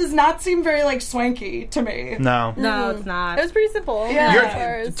hotel does not seem very like swanky to me. No. no, it's not. It was pretty simple.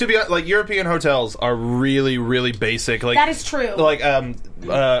 Yeah. To be honest, like European hotels are really, really basic. Like That is true. Like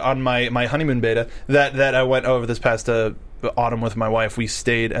on my honeymoon beta that I went over this past autumn with my wife, we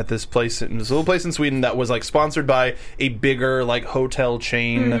stayed at this little place in Sweden that was like sponsored by a bigger like hotel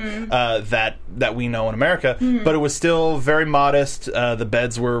chain that we know in America, but it was still very modest. The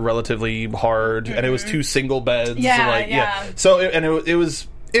beds were relatively hard, and it was two single beds. So it was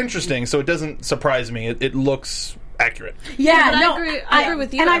interesting. So it doesn't surprise me. It looks accurate. Yeah, but no, I agree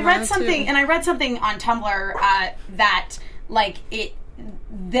with you. And I on read that, something, too. and I read something on Tumblr that like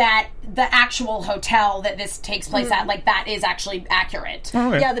that the actual hotel that this takes place at, like that is actually accurate.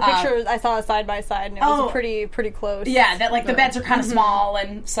 Oh, Yeah, the pictures I saw side by side, and it was pretty close. Yeah, that like the beds are kind of small,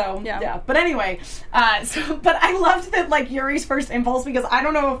 and so yeah. But anyway, but I loved that like Yuri's first impulse, because I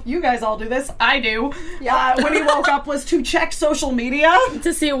don't know if you guys all do this. I do. Yeah. When he woke up was to check social media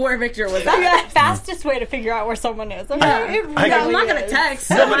to see where Victor was That's at. the fastest way to figure out where someone is. Okay? It really I'm not going to is. text.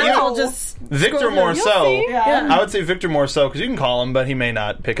 No, but I'll just Victor scroll more through. so. see. Yeah. I would say Victor more so, because you can call him, but he may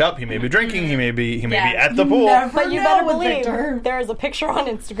not pick up. He may be drinking. He may be at the pool. But you know better with believe Victor. there is a picture on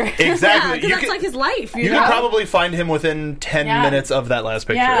Instagram. Exactly. because that's like his life. You can probably find him within 10 minutes of that last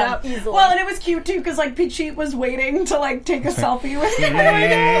picture. Yeah. Easily. Well, and it was cute too, because like Peachy was waiting to like take a selfie with him.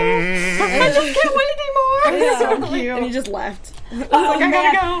 I just can't wait anymore. It's so cute. And he just left. Oh, I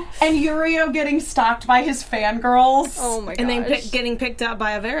gotta go. And Yurio getting stalked by his fangirls. Oh my gosh. And then getting picked up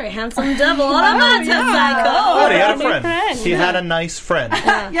by a very handsome devil on a motorcycle. Oh, he had a New friend. friend. He had a nice friend.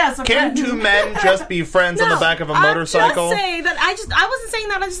 Yes, a Can friend. two men just be friends on the back of a motorcycle? I'm just saying that I wasn't saying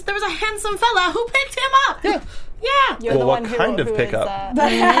that. There was a handsome fella who picked him up. Yeah. Yeah. You're Well, the what one kind of who pickup?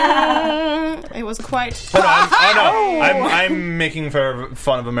 Is, It was quite. Oh, no, I'm making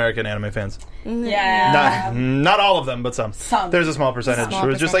fun of American anime fans. Yeah. Not all of them, but some. There's a small percentage who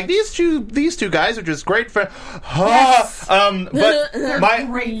is just like these two guys are just great friends. But my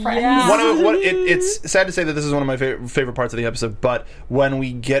Great friends. it's sad to say that this is one of my favorite parts of the episode. But when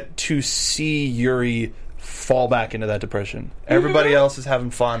we get to see Yuri fall back into that depression, everybody else is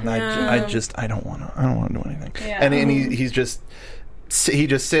having fun. I don't want to do anything. Yeah. And he just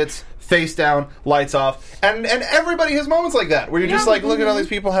sits, face down, lights off, and everybody has moments like that where you're just like, look at all these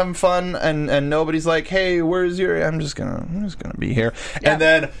people having fun, and nobody's like, hey, where's Yuri? I'm just gonna be here, and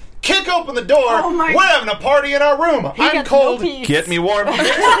then kick open the door. Oh my We're having a party in our room. I'm gets cold. no peace. Get me warm. Make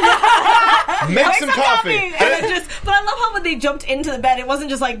some coffee. But I love how when they jumped into the bed, it wasn't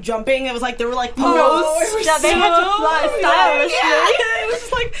just like jumping. It was like they were like posed. Yeah, they had to fly stylishly. Yeah, it was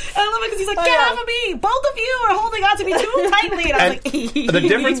just like, I love it because he's like, get off of me. Both of you are holding on to me too tightly. And I was like, the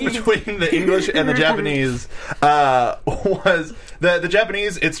difference between the English and the Japanese was the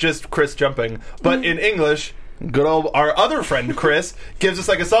Japanese, it's just Chris jumping. But in English, good old our other friend Chris gives us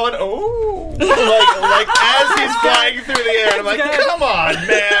like a solid like as he's flying through the air, and I'm like, come on,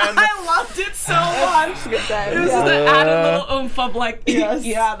 man. I loved it so much. It was just an added little oomph of like, yeah,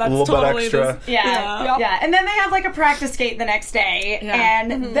 that's a little totally bit extra. this. Yeah. And then they have like a practice skate the next day,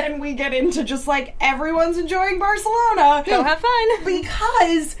 and then we get into just like everyone's enjoying Barcelona. Go have fun.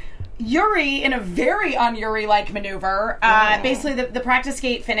 Because Yuri, in a very un-Yuri-like maneuver, basically the practice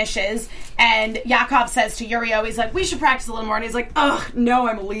skate finishes, and Yakov says to Yurio, he's like, we should practice a little more, and he's like, ugh, no,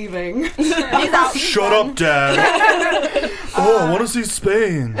 I'm leaving. Shut up, Dad. I want to see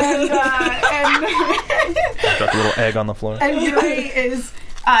Spain. And Got the little egg on the floor. and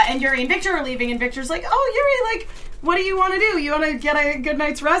Yuri and Victor are leaving, and Victor's like, oh, Yuri, like, what do you want to do? You want to get a good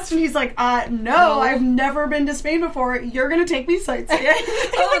night's rest? And he's like, no, I've never been to Spain before. You're going to take me sightseeing.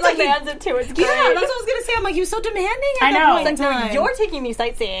 He demands it too. It's great. Yeah, that's what I was going to say. I'm like, he was so demanding at I know. that point in It's like, time. no, you're taking me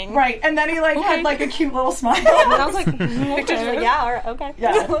sightseeing. Right, and then he had like a cute little smile. And I was like, Victor's like, yeah, all right, okay.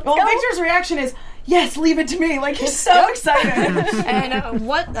 Yeah. Let's Well, go. Victor's reaction is, yes, leave it to me. Like, he's so excited. and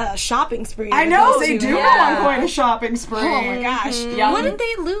what shopping spree. I know, they they do Yeah. at one point a shopping spree. Oh my gosh. Yeah. What did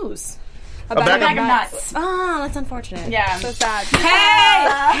they lose? A bag Bag of nuts. Ah, that's unfortunate. Yeah. So sad.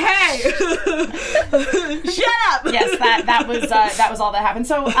 Hey! Shut up! Yes, that was all that happened.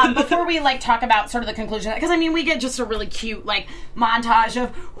 So before we like talk about sort of the conclusion, because I mean we get just a really cute like montage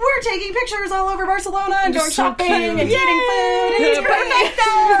of we're taking pictures all over Barcelona and going shopping and eating food. And it's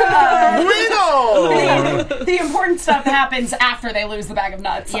Bueno! the important stuff happens after they lose the bag of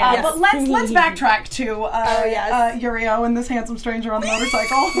nuts. But let's backtrack to Yurio and this handsome stranger on the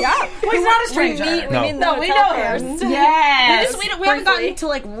motorcycle. Yeah. Well, he's not a stranger. We meet the we hotel know first. him. Yes. We haven't gotten to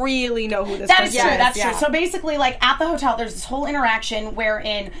like really know who this That person is true. is. That's true. So basically, like at the hotel, there's this whole interaction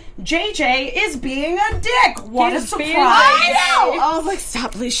wherein JJ is being a dick. What a surprise! I know. I was like,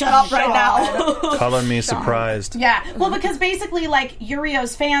 stop! Please shut up right now. Color me surprised. Yeah. Well, because basically, like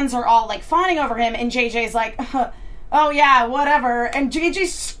Yurio's fans are all like fawning over him, and JJ's like, oh yeah, whatever. And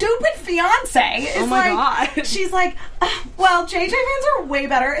JJ's stupid fiance is God. she's like, well, JJ fans are way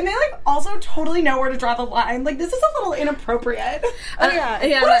better, and they like also totally know where to draw the line. Like this is a little inappropriate.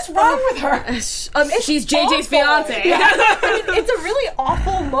 Yeah. What is wrong with her? She's JJ's fiance. It's a really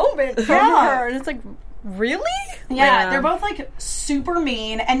awful moment from her, and it's like, really? Yeah, they're both like super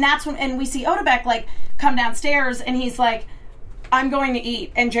mean, and that's when we see Odebek like come downstairs, and he's like, I'm going to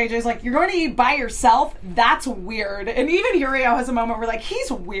eat, and JJ's like, you're going to eat by yourself? That's weird. And even Yurio has a moment where like, he's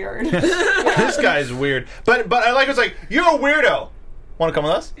weird. This guy's weird. But I like it's like, you're a weirdo. Want to come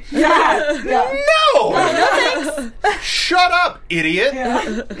with us? Yeah. No! Shut up, idiot.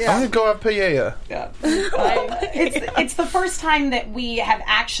 I'm going to go have paella. It's the first time that we have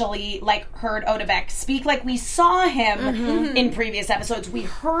actually like heard Odebek speak. Like we saw him in previous episodes. We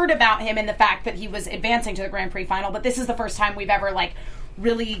heard about him and the fact that he was advancing to the Grand Prix final, but this is the first time we've ever like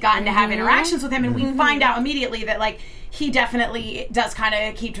really gotten to have interactions with him, and we find out immediately that like he definitely does kind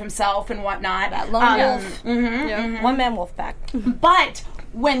of keep to himself and whatnot. That lone wolf. One man wolf pack. But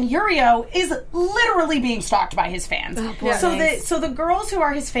when Yurio is literally being stalked by his fans. So the girls who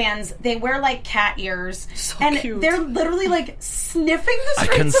are his fans, they wear like cat ears, and cute. they're literally like sniffing the I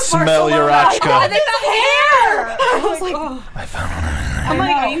streets can of smell Barcelona. your Achka. And they have hair. I was like, I found one. I'm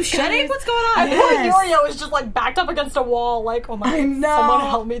like, are you shedding? What's going on? poor Yurio is just like backed up against a wall, like, oh my I god, know. someone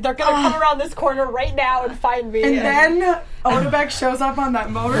help me. They're gonna come around this corner right now and find me. And then Odebek shows up on that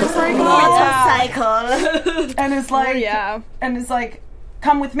motorcycle and is like, and is like,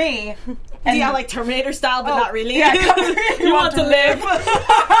 come with me. And Yeah, like Terminator style, but not really. Yeah, come with me. You want to live.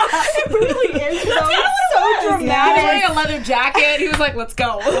 it really is so He was dramatic. wearing a leather jacket. He was like, let's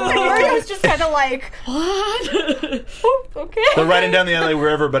go. Yurio's just kind of like, What? oh, okay. They're riding down the LA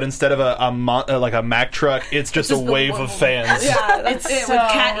River, but instead of like a Mack truck, it's just a wave of fans. Yeah, that's it so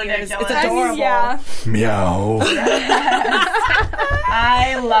with cat ears. ridiculous. It's adorable. Yeah. Meow.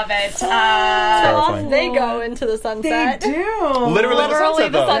 I love it. Terrifying. They go into the They sunset. do. Literally the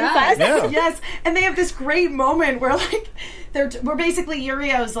sunset, though. sunset. Yeah. Yes, and they have this great moment where like we're basically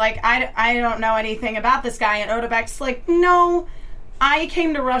Yurio's like, I don't know anything about this guy, and Odebek's like, no, I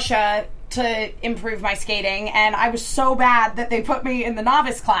came to Russia to improve my skating, and I was so bad that they put me in the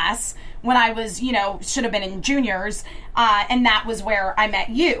novice class when I was, should have been in juniors, and that was where I met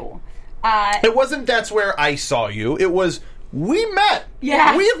you. It wasn't that's where I saw you. It was we met.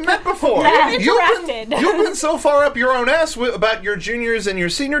 Yeah. We have met before. Yeah. You've been so far up your own ass about your juniors and your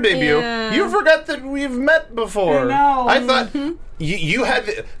senior debut. Yeah. You forgot that we've met before. I know. I thought you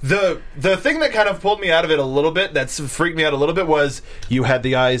had the thing that kind of pulled me out of it a little bit, that's freaked me out a little bit, was you had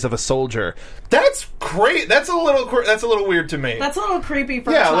the eyes of a soldier. That's great. That's a little weird to me. That's a little creepy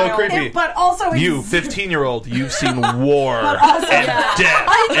for a Yeah, child. a little creepy. But also, You, 15-year-old, you've seen war and death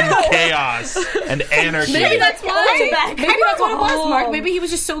and chaos and anarchy. Maybe that's why. Maybe that's what it was, Oh. Mark. Maybe he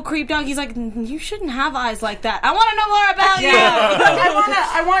was just so creeped out. He's like, you shouldn't have eyes like that. I want to know more about you.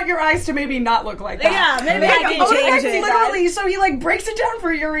 I want your eyes to maybe not look like that. Yeah, maybe I can change it. Literally, so he breaks it down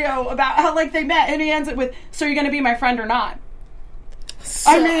for Yurio about how they met, and he ends it with, "So you're going to be my friend or not?"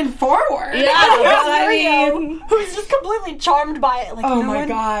 I mean, forward. Yeah, I Yurio, mean, who's just completely charmed by it. Like, Oh no my one-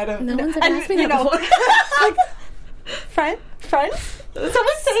 god. no one's ever And, asked me that before. like, friends?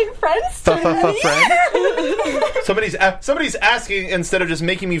 Someone's saying friends? Friend? Somebody's asking instead of just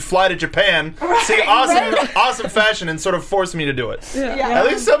making me fly to Japan, see awesome fashion, and sort of force me to do it. At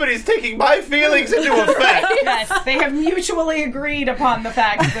least somebody's taking my feelings into effect. Yes, they have mutually agreed upon the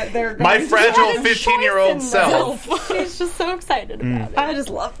fact that they're going My to fragile had a choice 15-year-old in self. He's just so excited about it. I just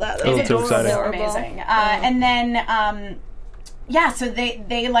love that. A little too exciting. amazing. And then, so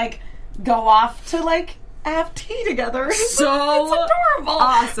they go off to have tea together. So it's adorable.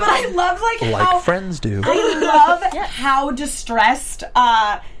 awesome. But I love how friends do. I love how distressed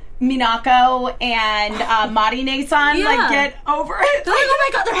Minako and Marine-san get over it. They're like, oh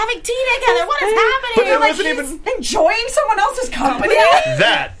my god, they're having tea together. What is happening? But it Like, wasn't he's even enjoying someone else's company.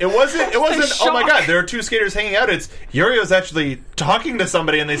 that. It wasn't. Oh my shock. god, there are two skaters hanging out. It's Yurio's actually talking to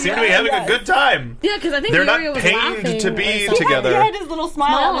somebody, and they seem to be having a good time. Yeah, because I think They're Yuri not was pained laughing to or be something. together. He had his little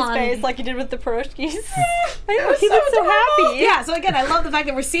smile on on. his face like he did with the pierogies. He so looked so happy. Yeah, so again, I love the fact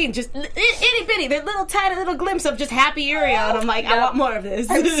that we're seeing just itty bitty, their little tiny little glimpse of just happy Yuri, and I'm like, I want more of this.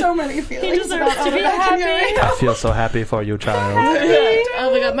 I have so many feelings. deserves about to be Oda happy. Yuri. I feel so happy for you, child.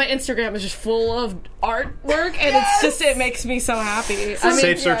 Oh my god, my Instagram is just full of artwork, and it makes me so happy. I mean,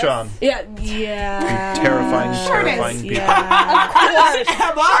 Safe search on. yeah. Terrifying people.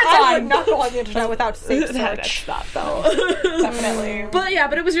 I would not go on the internet without safe search. Definitely. But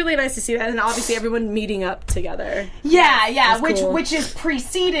it was really nice to see that, and obviously everyone meeting up together. Yeah, That's cool. which is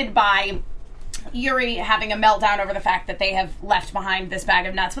preceded by Yuri having a meltdown over the fact that they have left behind this bag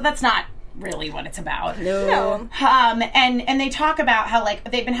of nuts, but that's not really what it's about. No. And they talk about how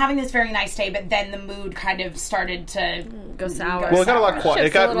they've been having this very nice day, but then the mood kind of started to Go sour. Well, it got a lot sour. quiet. It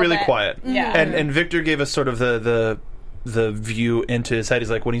Shifts a got little really bit. quiet. Yeah. And Victor gave us sort of the view into his head.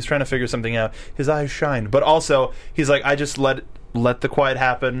 He's like, when he's trying to figure something out, his eyes shine. But also, he's like, I just let the quiet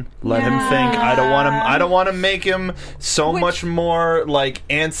happen. Let him think. I don't want to make him so much more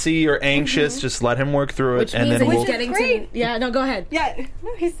antsy or anxious. Just let him work through it, Which and means then that we'll he's getting great. to. Yeah, no, go ahead. Yeah,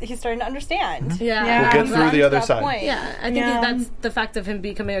 no, he's starting to understand. Yeah. we'll get through the other side. Point. Yeah, I think Yeah. that's the fact of him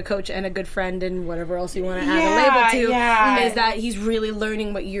becoming a coach and a good friend and whatever else you want to add Yeah, a label to yeah. is that he's really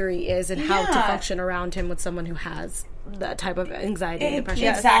learning what Yuri is and how to Yeah. function around him with someone who has that type of anxiety and depression.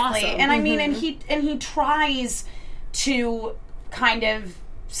 It's Exactly. awesome. And I mean, and he tries to kind of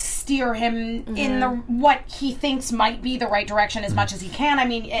steer him in the what he thinks might be the right direction as much as he can. I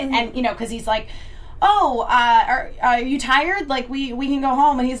mean, and because he's like, oh, are you tired? We can go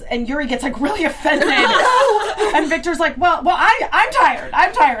home. And Yuri gets really offended. And Victor's like, well, I'm tired. I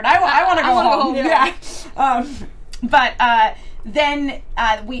want to go home. Yeah. But then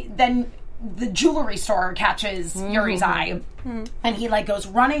the jewelry store catches Yuri's eye, and he goes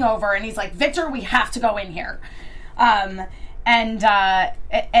running over, and he's like, Victor, we have to go in here. And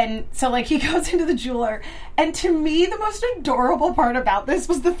so he goes into the jeweler, and to me the most adorable part about this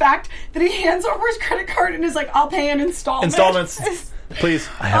was the fact that he hands over his credit card and is like, I'll pay in installments. Please,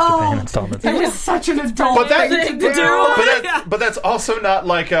 I have to pay in installments. It was such an adult thing to do. But that's also not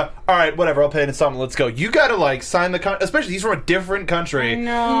all right, whatever, I'll pay an installment, let's go. You gotta sign the contract, especially he's from a different country.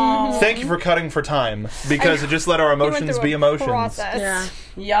 No. Thank you for cutting for time, because it just let our emotions be emotions. Process. Yeah.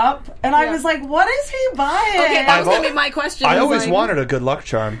 Yup. And I was like, what is he buying? Okay, that was going to be my question. I always like, wanted a good luck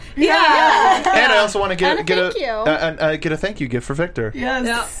charm. Yeah. And I also want to get a thank you gift for Victor. Yes.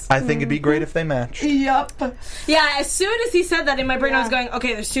 Yeah. I think it'd be great if they matched. Yup. Yeah, as soon as he said that in my brain, I was going,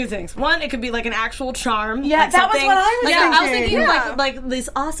 okay, there's two things. One, it could be like an actual charm. Yeah, like that was something, what I was like, thinking. I was thinking Yeah. like this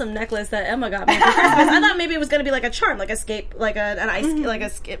awesome necklace that Emma got me for Christmas. I thought maybe it was going to be like a charm, like a skate, like an ice, like a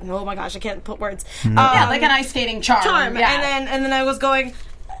skate. Oh my gosh, I can't put words. Yeah, like an ice skating charm. Yeah. And then I was going,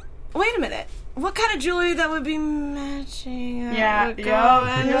 wait a minute. What kind of jewelry that would be matching? Yeah. Hold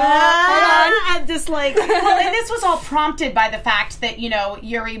on. And just like, Well, and this was all prompted by the fact that,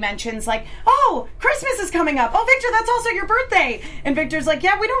 Yuri mentions, like, oh, Christmas is coming up. Oh, Victor, that's also your birthday. And Victor's like,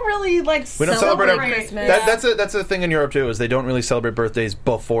 yeah, we don't really, like, We don't celebrate our Christmas. That's a thing in Europe too. Is they don't really celebrate birthdays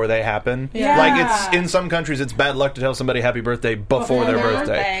before they happen. Yeah. Like it's in some countries, it's bad luck to tell somebody happy birthday before their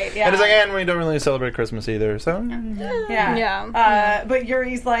birthday. Yeah. And it's like, and we don't really celebrate Christmas either. So Yeah. Yeah. But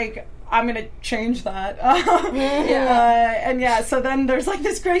Yuri's like, I'm gonna change that. So then there's like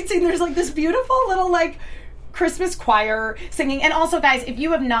this great scene. There's like this beautiful little like Christmas choir singing. And also, guys, if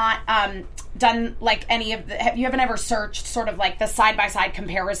you have not done like any of the, you haven't ever searched sort of like the side-by-side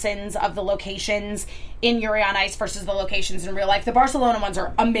comparisons of the locations in Yuri on Ice versus the locations in real life, the Barcelona ones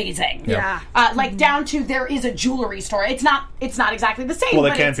are amazing. Yeah. Like down to there is a jewelry store. It's not exactly the same. Well, it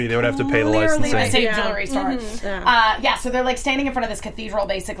but can't it's be. They would have to pay the literally licensing. the same jewelry store. So they're like standing in front of this cathedral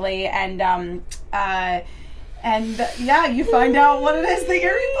basically, and you find out what it is that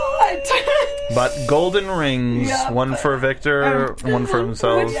Yuri bought. But golden rings, Yep. one for Victor, one for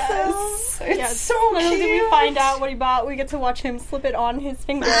himself. It's so Little cute. did we find out what he bought. We get to watch him slip it on his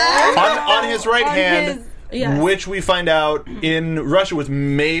finger. On his right On hand, his- Yes. which we find out in Russia, which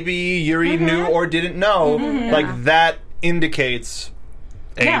maybe Yuri knew or didn't know. Like that indicates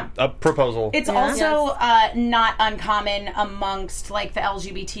a proposal. It's also not uncommon amongst like the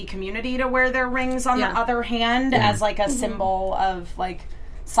LGBT community to wear their rings on the other hand as like a symbol of like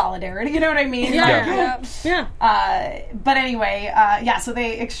solidarity. You know what I mean? Yeah. But anyway, so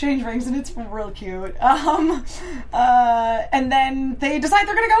they exchange rings and it's real cute. And then they decide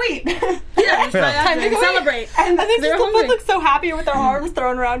they're gonna go eat. Time to go celebrate. And I think They're they both hungry. look so happy with their arms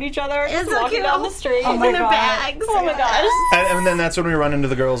thrown around each other. It's just so walking cute. down the street. Oh my in their God. bags. Oh my gosh. And then that's when we run into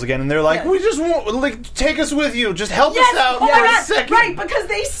the girls again, and they're like, "We just want, like, take us with you. Just help us out Oh for my a God. second." Right, because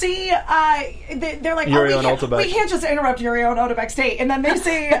they see, they're like, Yuri oh, on Ultibeck. we can't just interrupt Yuri on Ultibeck's date. And then they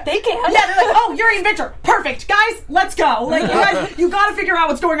say, They can. Yeah, they're like, oh, Yuri and Victor, perfect. Guys, let's go. Like, you gotta figure out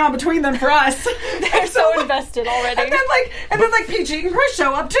what's going on between them for us. They're so invested already. And then Peachy and Chris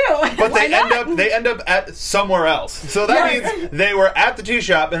show up too. But they end up at somewhere else. So that means they were at the tea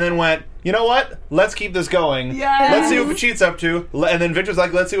shop and then went, you know what? Let's keep this going. Yes. Let's see what Pachit's up to. And then Victor's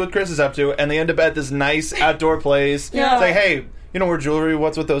like, let's see what Chris is up to. And they end up at this nice outdoor place. Yeah. It's like, hey, you know, we're jewelry.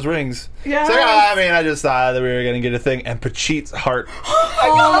 What's with those rings? Yes. It's like, I just thought that we were going to get a thing. And Pachit's heart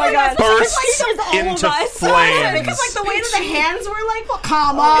Oh my God. bursts all into of us. flames. Because like the way that the hands were like, well,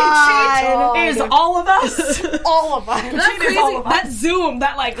 come Peachy is all of us. All of us. That's crazy. That zoom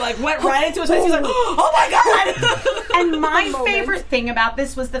that like went right into his face. He's like, oh my God. And my favorite thing about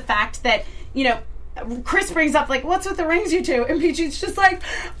this was the fact that, Chris brings up, like, what's with the rings, you two? And Peachy's just like,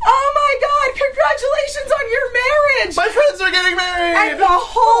 oh my God, congratulations on your marriage! My friends are getting married! And the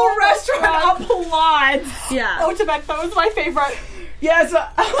whole restaurant applauds. Yeah. Ultibeck, that was my favorite. Yes. It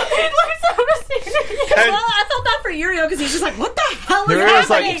looks so mysterious. And- Well, I felt that for Yurio because he's just like, what the hell is Yurio's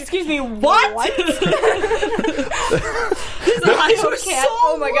like- happening? Excuse me, what? He's like, so can't.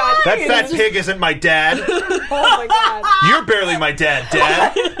 Oh my God. That fat pig isn't my dad. Oh my God. You're barely my dad,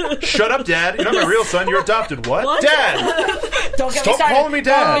 Dad. Shut up, Dad. You're not my real son. You're adopted. What? Dad. Don't get Stop me started. calling me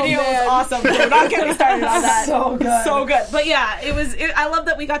Dad. Video was awesome. Do not get me started on that. So good. so good. But yeah, I love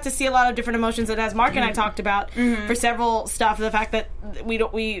that we got to see a lot of different emotions, and as Mark and I talked about for several stuff, the fact that we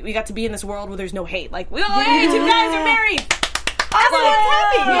got to be in this world where there's no hate. Like, hey, two guys are married. Everyone's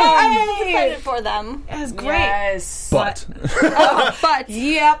happy. Yay. I'm excited for them. It was great. Yes. But But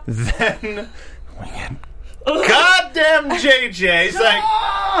Yep. then goddamn JJ. He's like,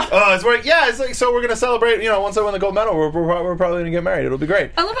 it's like, it's like, so we're gonna celebrate. Once I win the gold medal, we're probably gonna get married. It'll be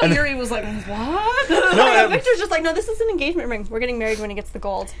great. I love how Yuri was like, what? No, Victor's just like, no, this is an engagement ring. We're getting married when he gets the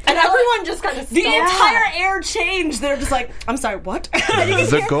gold. And everyone just kind of The entire air changed. They're just like, I'm sorry, what?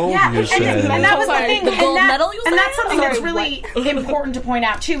 the gold, Yeah, you and said. that was the Sorry, thing. the gold and medal you and said? that's something Sorry, that's really important to point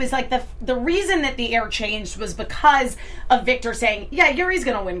out too. Is like the reason that the air changed was because of Victor saying, "Yeah, Yuri's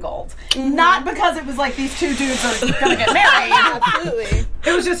gonna win gold," not because it was like these two two dudes are gonna get married. Absolutely.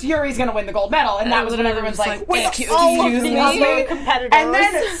 It was just Yuri's gonna win the gold medal, and that was when everyone's like, wait, excuse All of me? these other competitors. And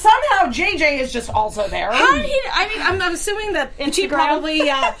then somehow JJ is just also there. How did he? I mean, I'm assuming that she probably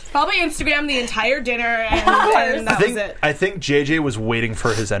Instagrammed the entire dinner, and that was it. I think JJ was waiting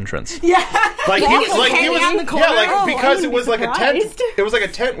for his entrance. Yeah. Like he was hanging out in the corner? because it was like a tent. surprised. It was like a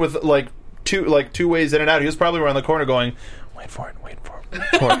tent with two ways in and out. He was probably around the corner going, wait for it.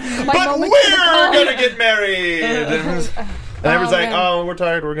 But moment we're to the gonna get married. And everyone's like, oh, we're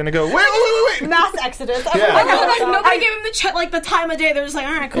tired. We're gonna go. Wait. Mass exodus. Yeah. Nobody gave him the time of day. They're just like,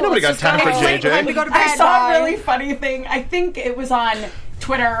 all right, cool. Nobody got let's just time go. for JJ. Time to go to bed. I saw Bye. a really funny thing. I think it was on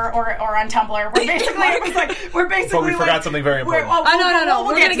Twitter or on Tumblr, where basically it was like But we forgot something very important. No. We'll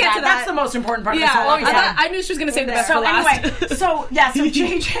We're get gonna to get that. to that. That's the most important part of this Yeah, whole episode. I knew she was going to say that for So last. anyway, so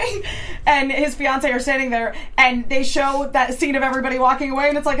JJ and his fiance are standing there, and they show that scene of everybody walking away,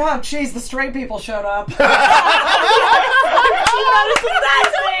 and it's like, oh, geez, the straight people showed up.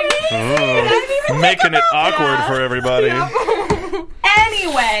 Making it awkward for everybody.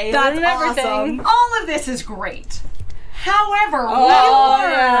 Anyway, That's everything. awesome. all of this is great. However, we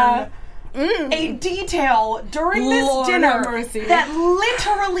learn a detail during this Lord dinner have mercy. that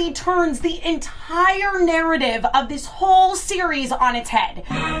literally turns the entire narrative of this whole series on its head.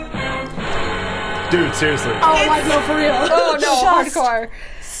 Dude, seriously. Oh my god, for real. Oh no, Just- hardcore.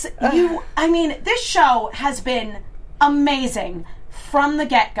 This show has been amazing from the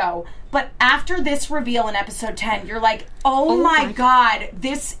get-go, but after this reveal in episode 10, you're like, oh my god,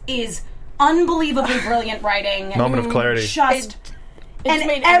 this is unbelievably brilliant writing. Moment of clarity. Just... and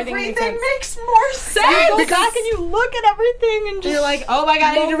made everything make everything sense. makes more sense. You go back and you look at everything and just You're like, oh my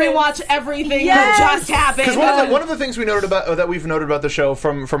god, I need to rewatch everything Yes. that just happened. Because one of the things we noted about that we've noted about the show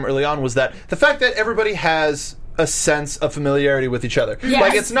from early on was that the fact that everybody has a sense of familiarity with each other. Yes.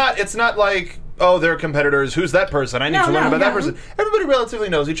 Like it's not like, oh, they're competitors. Who's that person? I need to learn about that person. Everybody relatively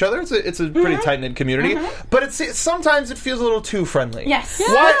knows each other. It's a pretty tight knit community. But sometimes it feels a little too friendly. Yes.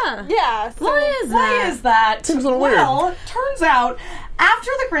 What? yeah. So Why is that? Seems a little well, turns out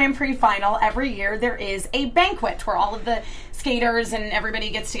after the Grand Prix final every year there is a banquet where all of the skaters and everybody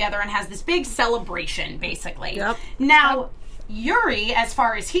gets together and has this big celebration, basically. Yep. Now, Yuri, as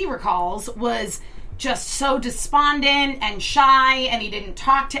far as he recalls, was just so despondent and shy, and he didn't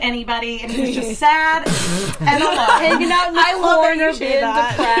talk to anybody, and he was just sad and alone. hanging out in the I love that you corner say being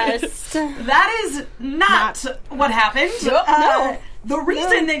that. depressed. That is not what happened. No. The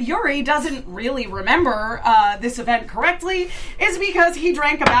reason that Yuri doesn't really remember this event correctly is because he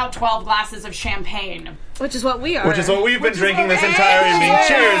drank about 12 glasses of champagne. Which is what we are. Which is what we've been drinking this what- entire evening. Hey!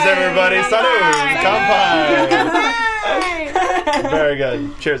 Cheers, everybody. Salud. Kampai. Kampai. Very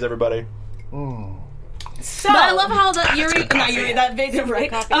good. Cheers, everybody. So, But I love how that that Victor,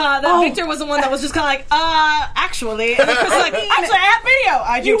 right? Victor was the one that was just kind of like, actually. And Chris was like, actually, I have video.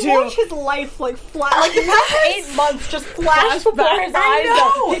 I do You too. watch his life flash. Like the past 8 months just flash before his eyes.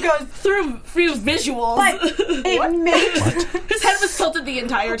 know. He goes through visuals. but it makes... His head was tilted the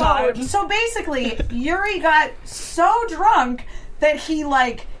entire time. So basically, Yuri got so drunk that he,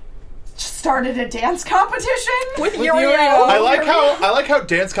 started a dance competition With Yuri. I like how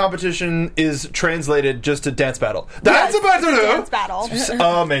dance competition is translated just to dance battle. Dance battle. Dance battle.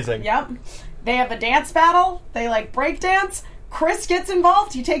 Amazing. Yep. They have a dance battle. They break dance. Chris gets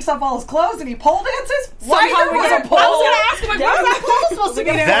involved. He takes off all his clothes and he pole dances. Why Somehow there we was get a pole? I was going to ask him, like, what was that pole supposed to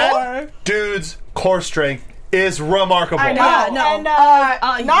be there That for? dude's core strength is remarkable. I know. Yeah, no.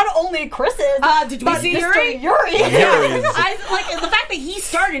 And not only Chris's, Did we but see Mr. Yuri? Yuri. Yuri's. I like the fact that he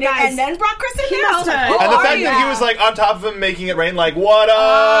started it Guys, and then brought Chris in he there. I was must like, have- who And the are fact you? that he was on top of him making it rain, what up?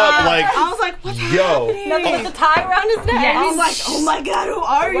 I was like, what's yo. happening? With the tie around his neck. Yes. I was like, oh my god, who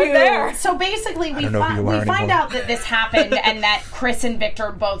are Right you? there. So basically, we don't know who you are find anymore. out that this happened and that Chris and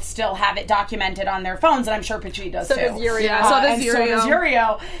Victor both still have it documented on their phones, and I'm sure Pachi does So too. does Yuri. Yeah, so does and Yuri. so does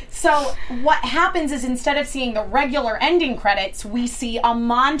Yurio. So what happens is instead of seeing the regular ending credits, we see a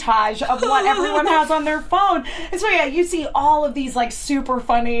montage of what everyone has on their phone. And so you see all of these super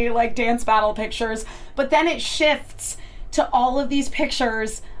funny dance battle pictures, but then it shifts to all of these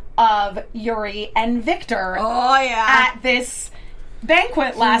pictures of Yuri and Victor Oh yeah. at this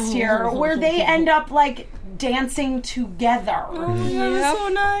banquet last year where they end up dancing together. That's so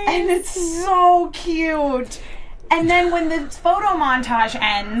nice. And it's so cute. And then when the photo montage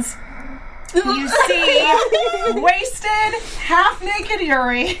ends, you see wasted, half-naked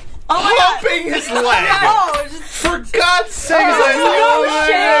Yuri. Humping his leg. Oh, just For God's sake.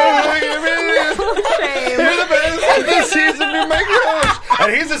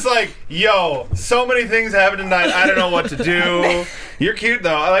 And he's just yo, so many things happened tonight. I don't know what to do. You're cute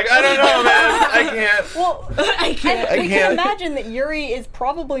though. I don't know, man. I can't. Well, I can't. and we can can't. imagine that Yuri is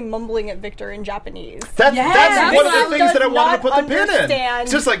probably mumbling at Victor in Japanese. That's one of the Does things that I wanted to put the pin in. understand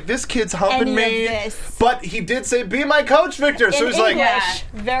It's just like, this kid's humping any me. of this. But he did say, be my coach, Victor. So In he's like, English,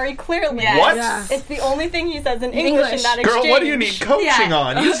 very clearly. Yeah. what? Yeah. It's the only thing he says in English in that exchange. Girl, what do you need coaching Yeah.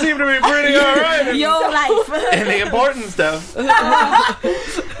 on? You seem to be pretty all right in, Your life. in the important stuff.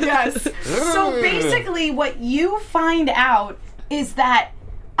 Yes. So basically, what you find out is that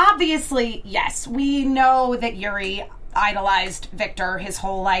obviously, yes, we know that Yuri idolized Victor his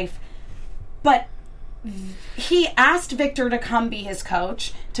whole life, but he asked Victor to come be his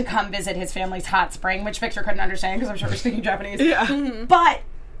coach, to come visit his family's hot spring, which Victor couldn't understand because I'm sure we're speaking Japanese. Yeah. Mm-hmm. But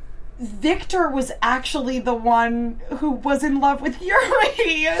Victor was actually the one who was in love with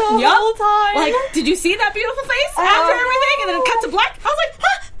Yuri. Yup. whole time. Like, did you see that beautiful face after everything? And then it cut to black. I was like,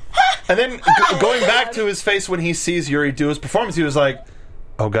 huh? And then going back to his face when he sees Yuri do his performance, he was like,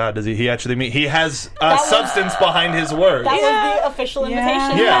 oh God, does he actually mean he has substance behind his words? That was the official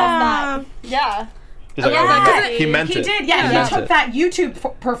invitation. Yeah. Of that. Yeah. He's like, Yeah. okay, he meant it. He did, yeah. He He meant took it. that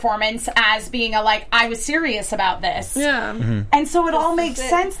YouTube performance as being a, like, I was serious about this. Yeah. Mm-hmm. And so it all makes is it.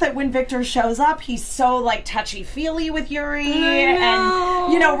 sense that when Victor shows up, he's so, like, touchy-feely with Yuri. know.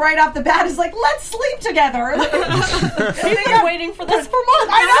 And, you know, right off the bat is like, let's sleep together. He's been waiting for this for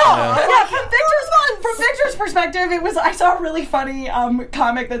months. I know. Yeah, from Victor's perspective, it was. I saw a really funny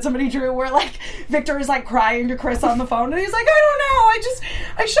comic that somebody drew where like Victor is like crying to Chris on the phone, and he's like, I don't know.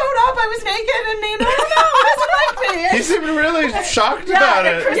 I showed up. I was naked, and I don't know. He doesn't like me. He seemed really shocked Yeah, about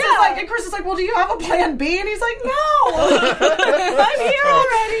and it. Chris is like, well, do you have a plan B? And he's like, no, I'm here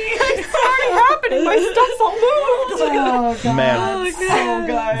already. It's already happening. My stuff's all moved. Oh god, Man. so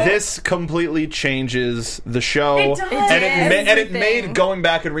good. This completely changes the show, It does. and it made going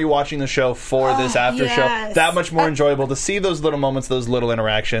back and rewatching the show for this after show yes. that much more enjoyable to see those little moments, those little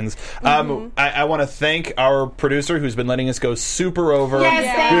interactions. I want to thank our producer who's been letting us go super over.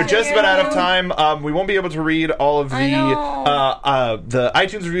 Yes, thank We're just you. about out of time. We won't be able to read all of the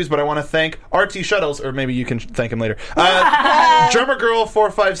iTunes reviews, but I want to thank RT Shuttles, or maybe you can thank him later. Drummer Girl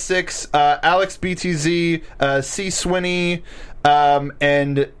 456, Alex BTZ, C Swinney,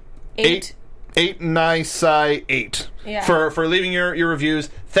 and 8 Nice 8 Yeah. for leaving your reviews.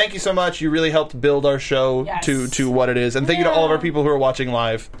 Thank you so much. You really helped build our show Yes. to what it is, and thank you to all of our people who are watching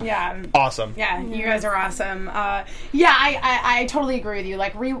live. Yeah. Awesome. Yeah, you guys are awesome. I totally agree with you.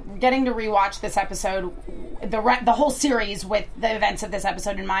 Like getting to rewatch this episode, the whole series with the events of this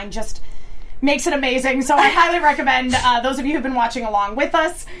episode in mind, just makes it amazing. So I highly recommend those of you who've been watching along with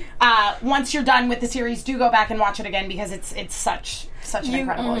us. Once you're done with the series, do go back and watch it again because it's such an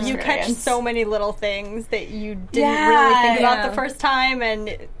incredible You experience. catch so many little things that you didn't Yeah, really think about yeah. the first time,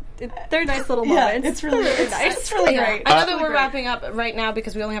 and they're nice little Yeah, moments. it's really nice. It's really great. I know that we're wrapping up right now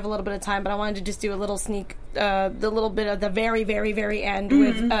because we only have a little bit of time, but I wanted to just do a little sneak, the little bit of the very, very, very end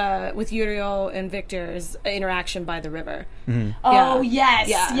with Yurio and Victor's interaction by the river. Oh yes,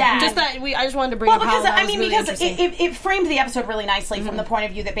 yeah. Just that I just wanted to bring Well, up how because that I was mean, really because interesting. it framed the episode really nicely from the point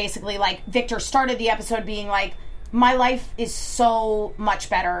of view that basically, like, Victor started the episode being like, my life is so much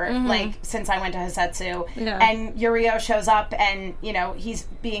better, like, since I went to Hasetsu. Yeah. And Yurio shows up, and, you know, he's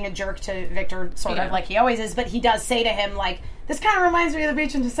being a jerk to Victor, sort of like he always is, but he does say to him, like, this kind of reminds me of the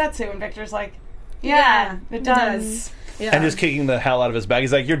beach in Hasetsu, and Victor's like, yeah, it does. Yeah. And just kicking the hell out of his bag.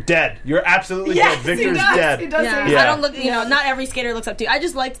 He's like, "You're dead. You're absolutely Yes, dead. Victor's he does. dead." He does Yeah. say Yeah. I don't look, not every skater looks up to you. I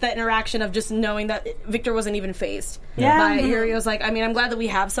just liked that interaction of just knowing that Victor wasn't even phased. Yeah. By Yurio's like, I mean, I'm glad that we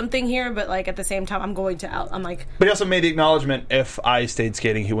have something here, but like at the same time, I'm going to out. I'm like, But he also made the acknowledgement: if I stayed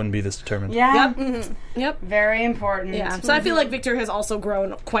skating, he wouldn't be this determined. Yeah. yep. Very important. Yeah. So I feel like Victor has also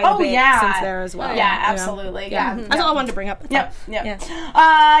grown quite Oh, a bit yeah. since there as well. Yeah, you know? absolutely. Yeah. That's all I wanted to bring up. Yep. Yeah.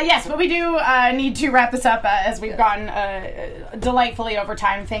 Yes, but we do need to wrap this up as we've gone delightfully over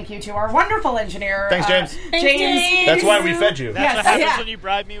time. Thank you to our wonderful engineer. Thanks, James. James. That's why we fed you. That's Yes. what happens Yeah. when you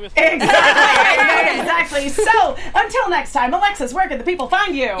bribe me with Exactly. So, until next time, Alexis, where can the people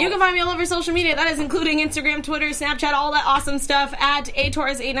find you? You can find me all over social media. That is including Instagram, Twitter, Snapchat, all that awesome stuff at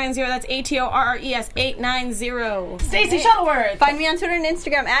ATORRES890. That's ATORRES 890. Stacey Shuttleworth. Find me on Twitter and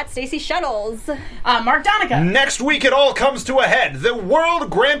Instagram at Stacey Shuttles. Mark Donica. Next week, it all comes to a head. The World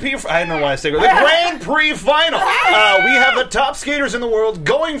Grand Prix. I don't know why I say the Grand Prix final. We have the top skaters in the world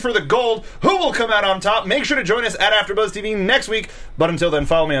going for the gold. Who will come out on top? Make sure to join us at AfterBuzz TV next week. But until then,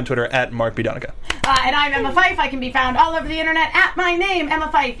 follow me on Twitter at Mark B. Donica. And I'm Emma Fife. I can be found all over the internet at my name,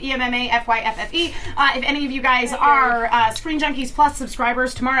 Emma Fife, EMMAFYFFE. If any of you guys are Screen Junkies Plus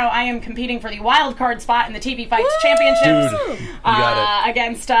subscribers, tomorrow I am competing for the wild card spot in the TV Fights Championships. Dude, you got it.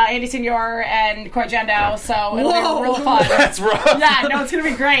 Against Andy Senior and Coy Jandao. So it'll be real fun. That's rough. Yeah, no, it's going to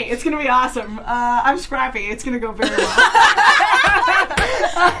be great. It's going to be awesome. I'm scrappy. It's going to go very well.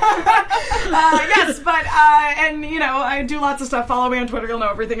 Yes, but, and, you know, I do lots of stuff. Follow me on Twitter. You'll know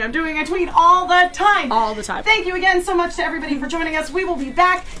everything I'm doing. I tweet all the time. All the time. Thank you again so much to everybody for joining us. We will be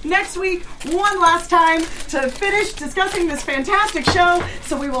back next week one last time to finish discussing this fantastic show.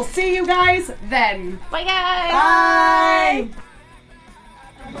 So we will see you guys then. Bye, guys. Bye.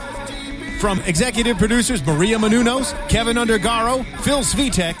 From executive producers Maria Menounos, Kevin Undergaro, Phil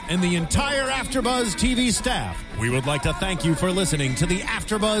Svitek, and the entire AfterBuzz TV staff, we would like to thank you for listening to the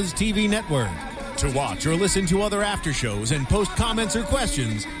AfterBuzz TV network. To watch or listen to other after shows and post comments or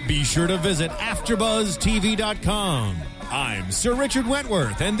questions, be sure to visit AfterBuzzTV.com. I'm Sir Richard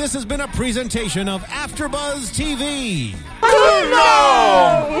Wentworth, and this has been a presentation of AfterBuzz TV.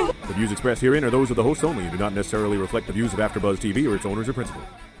 No! The views expressed herein are those of the hosts only and do not necessarily reflect the views of AfterBuzz TV or its owners or principals.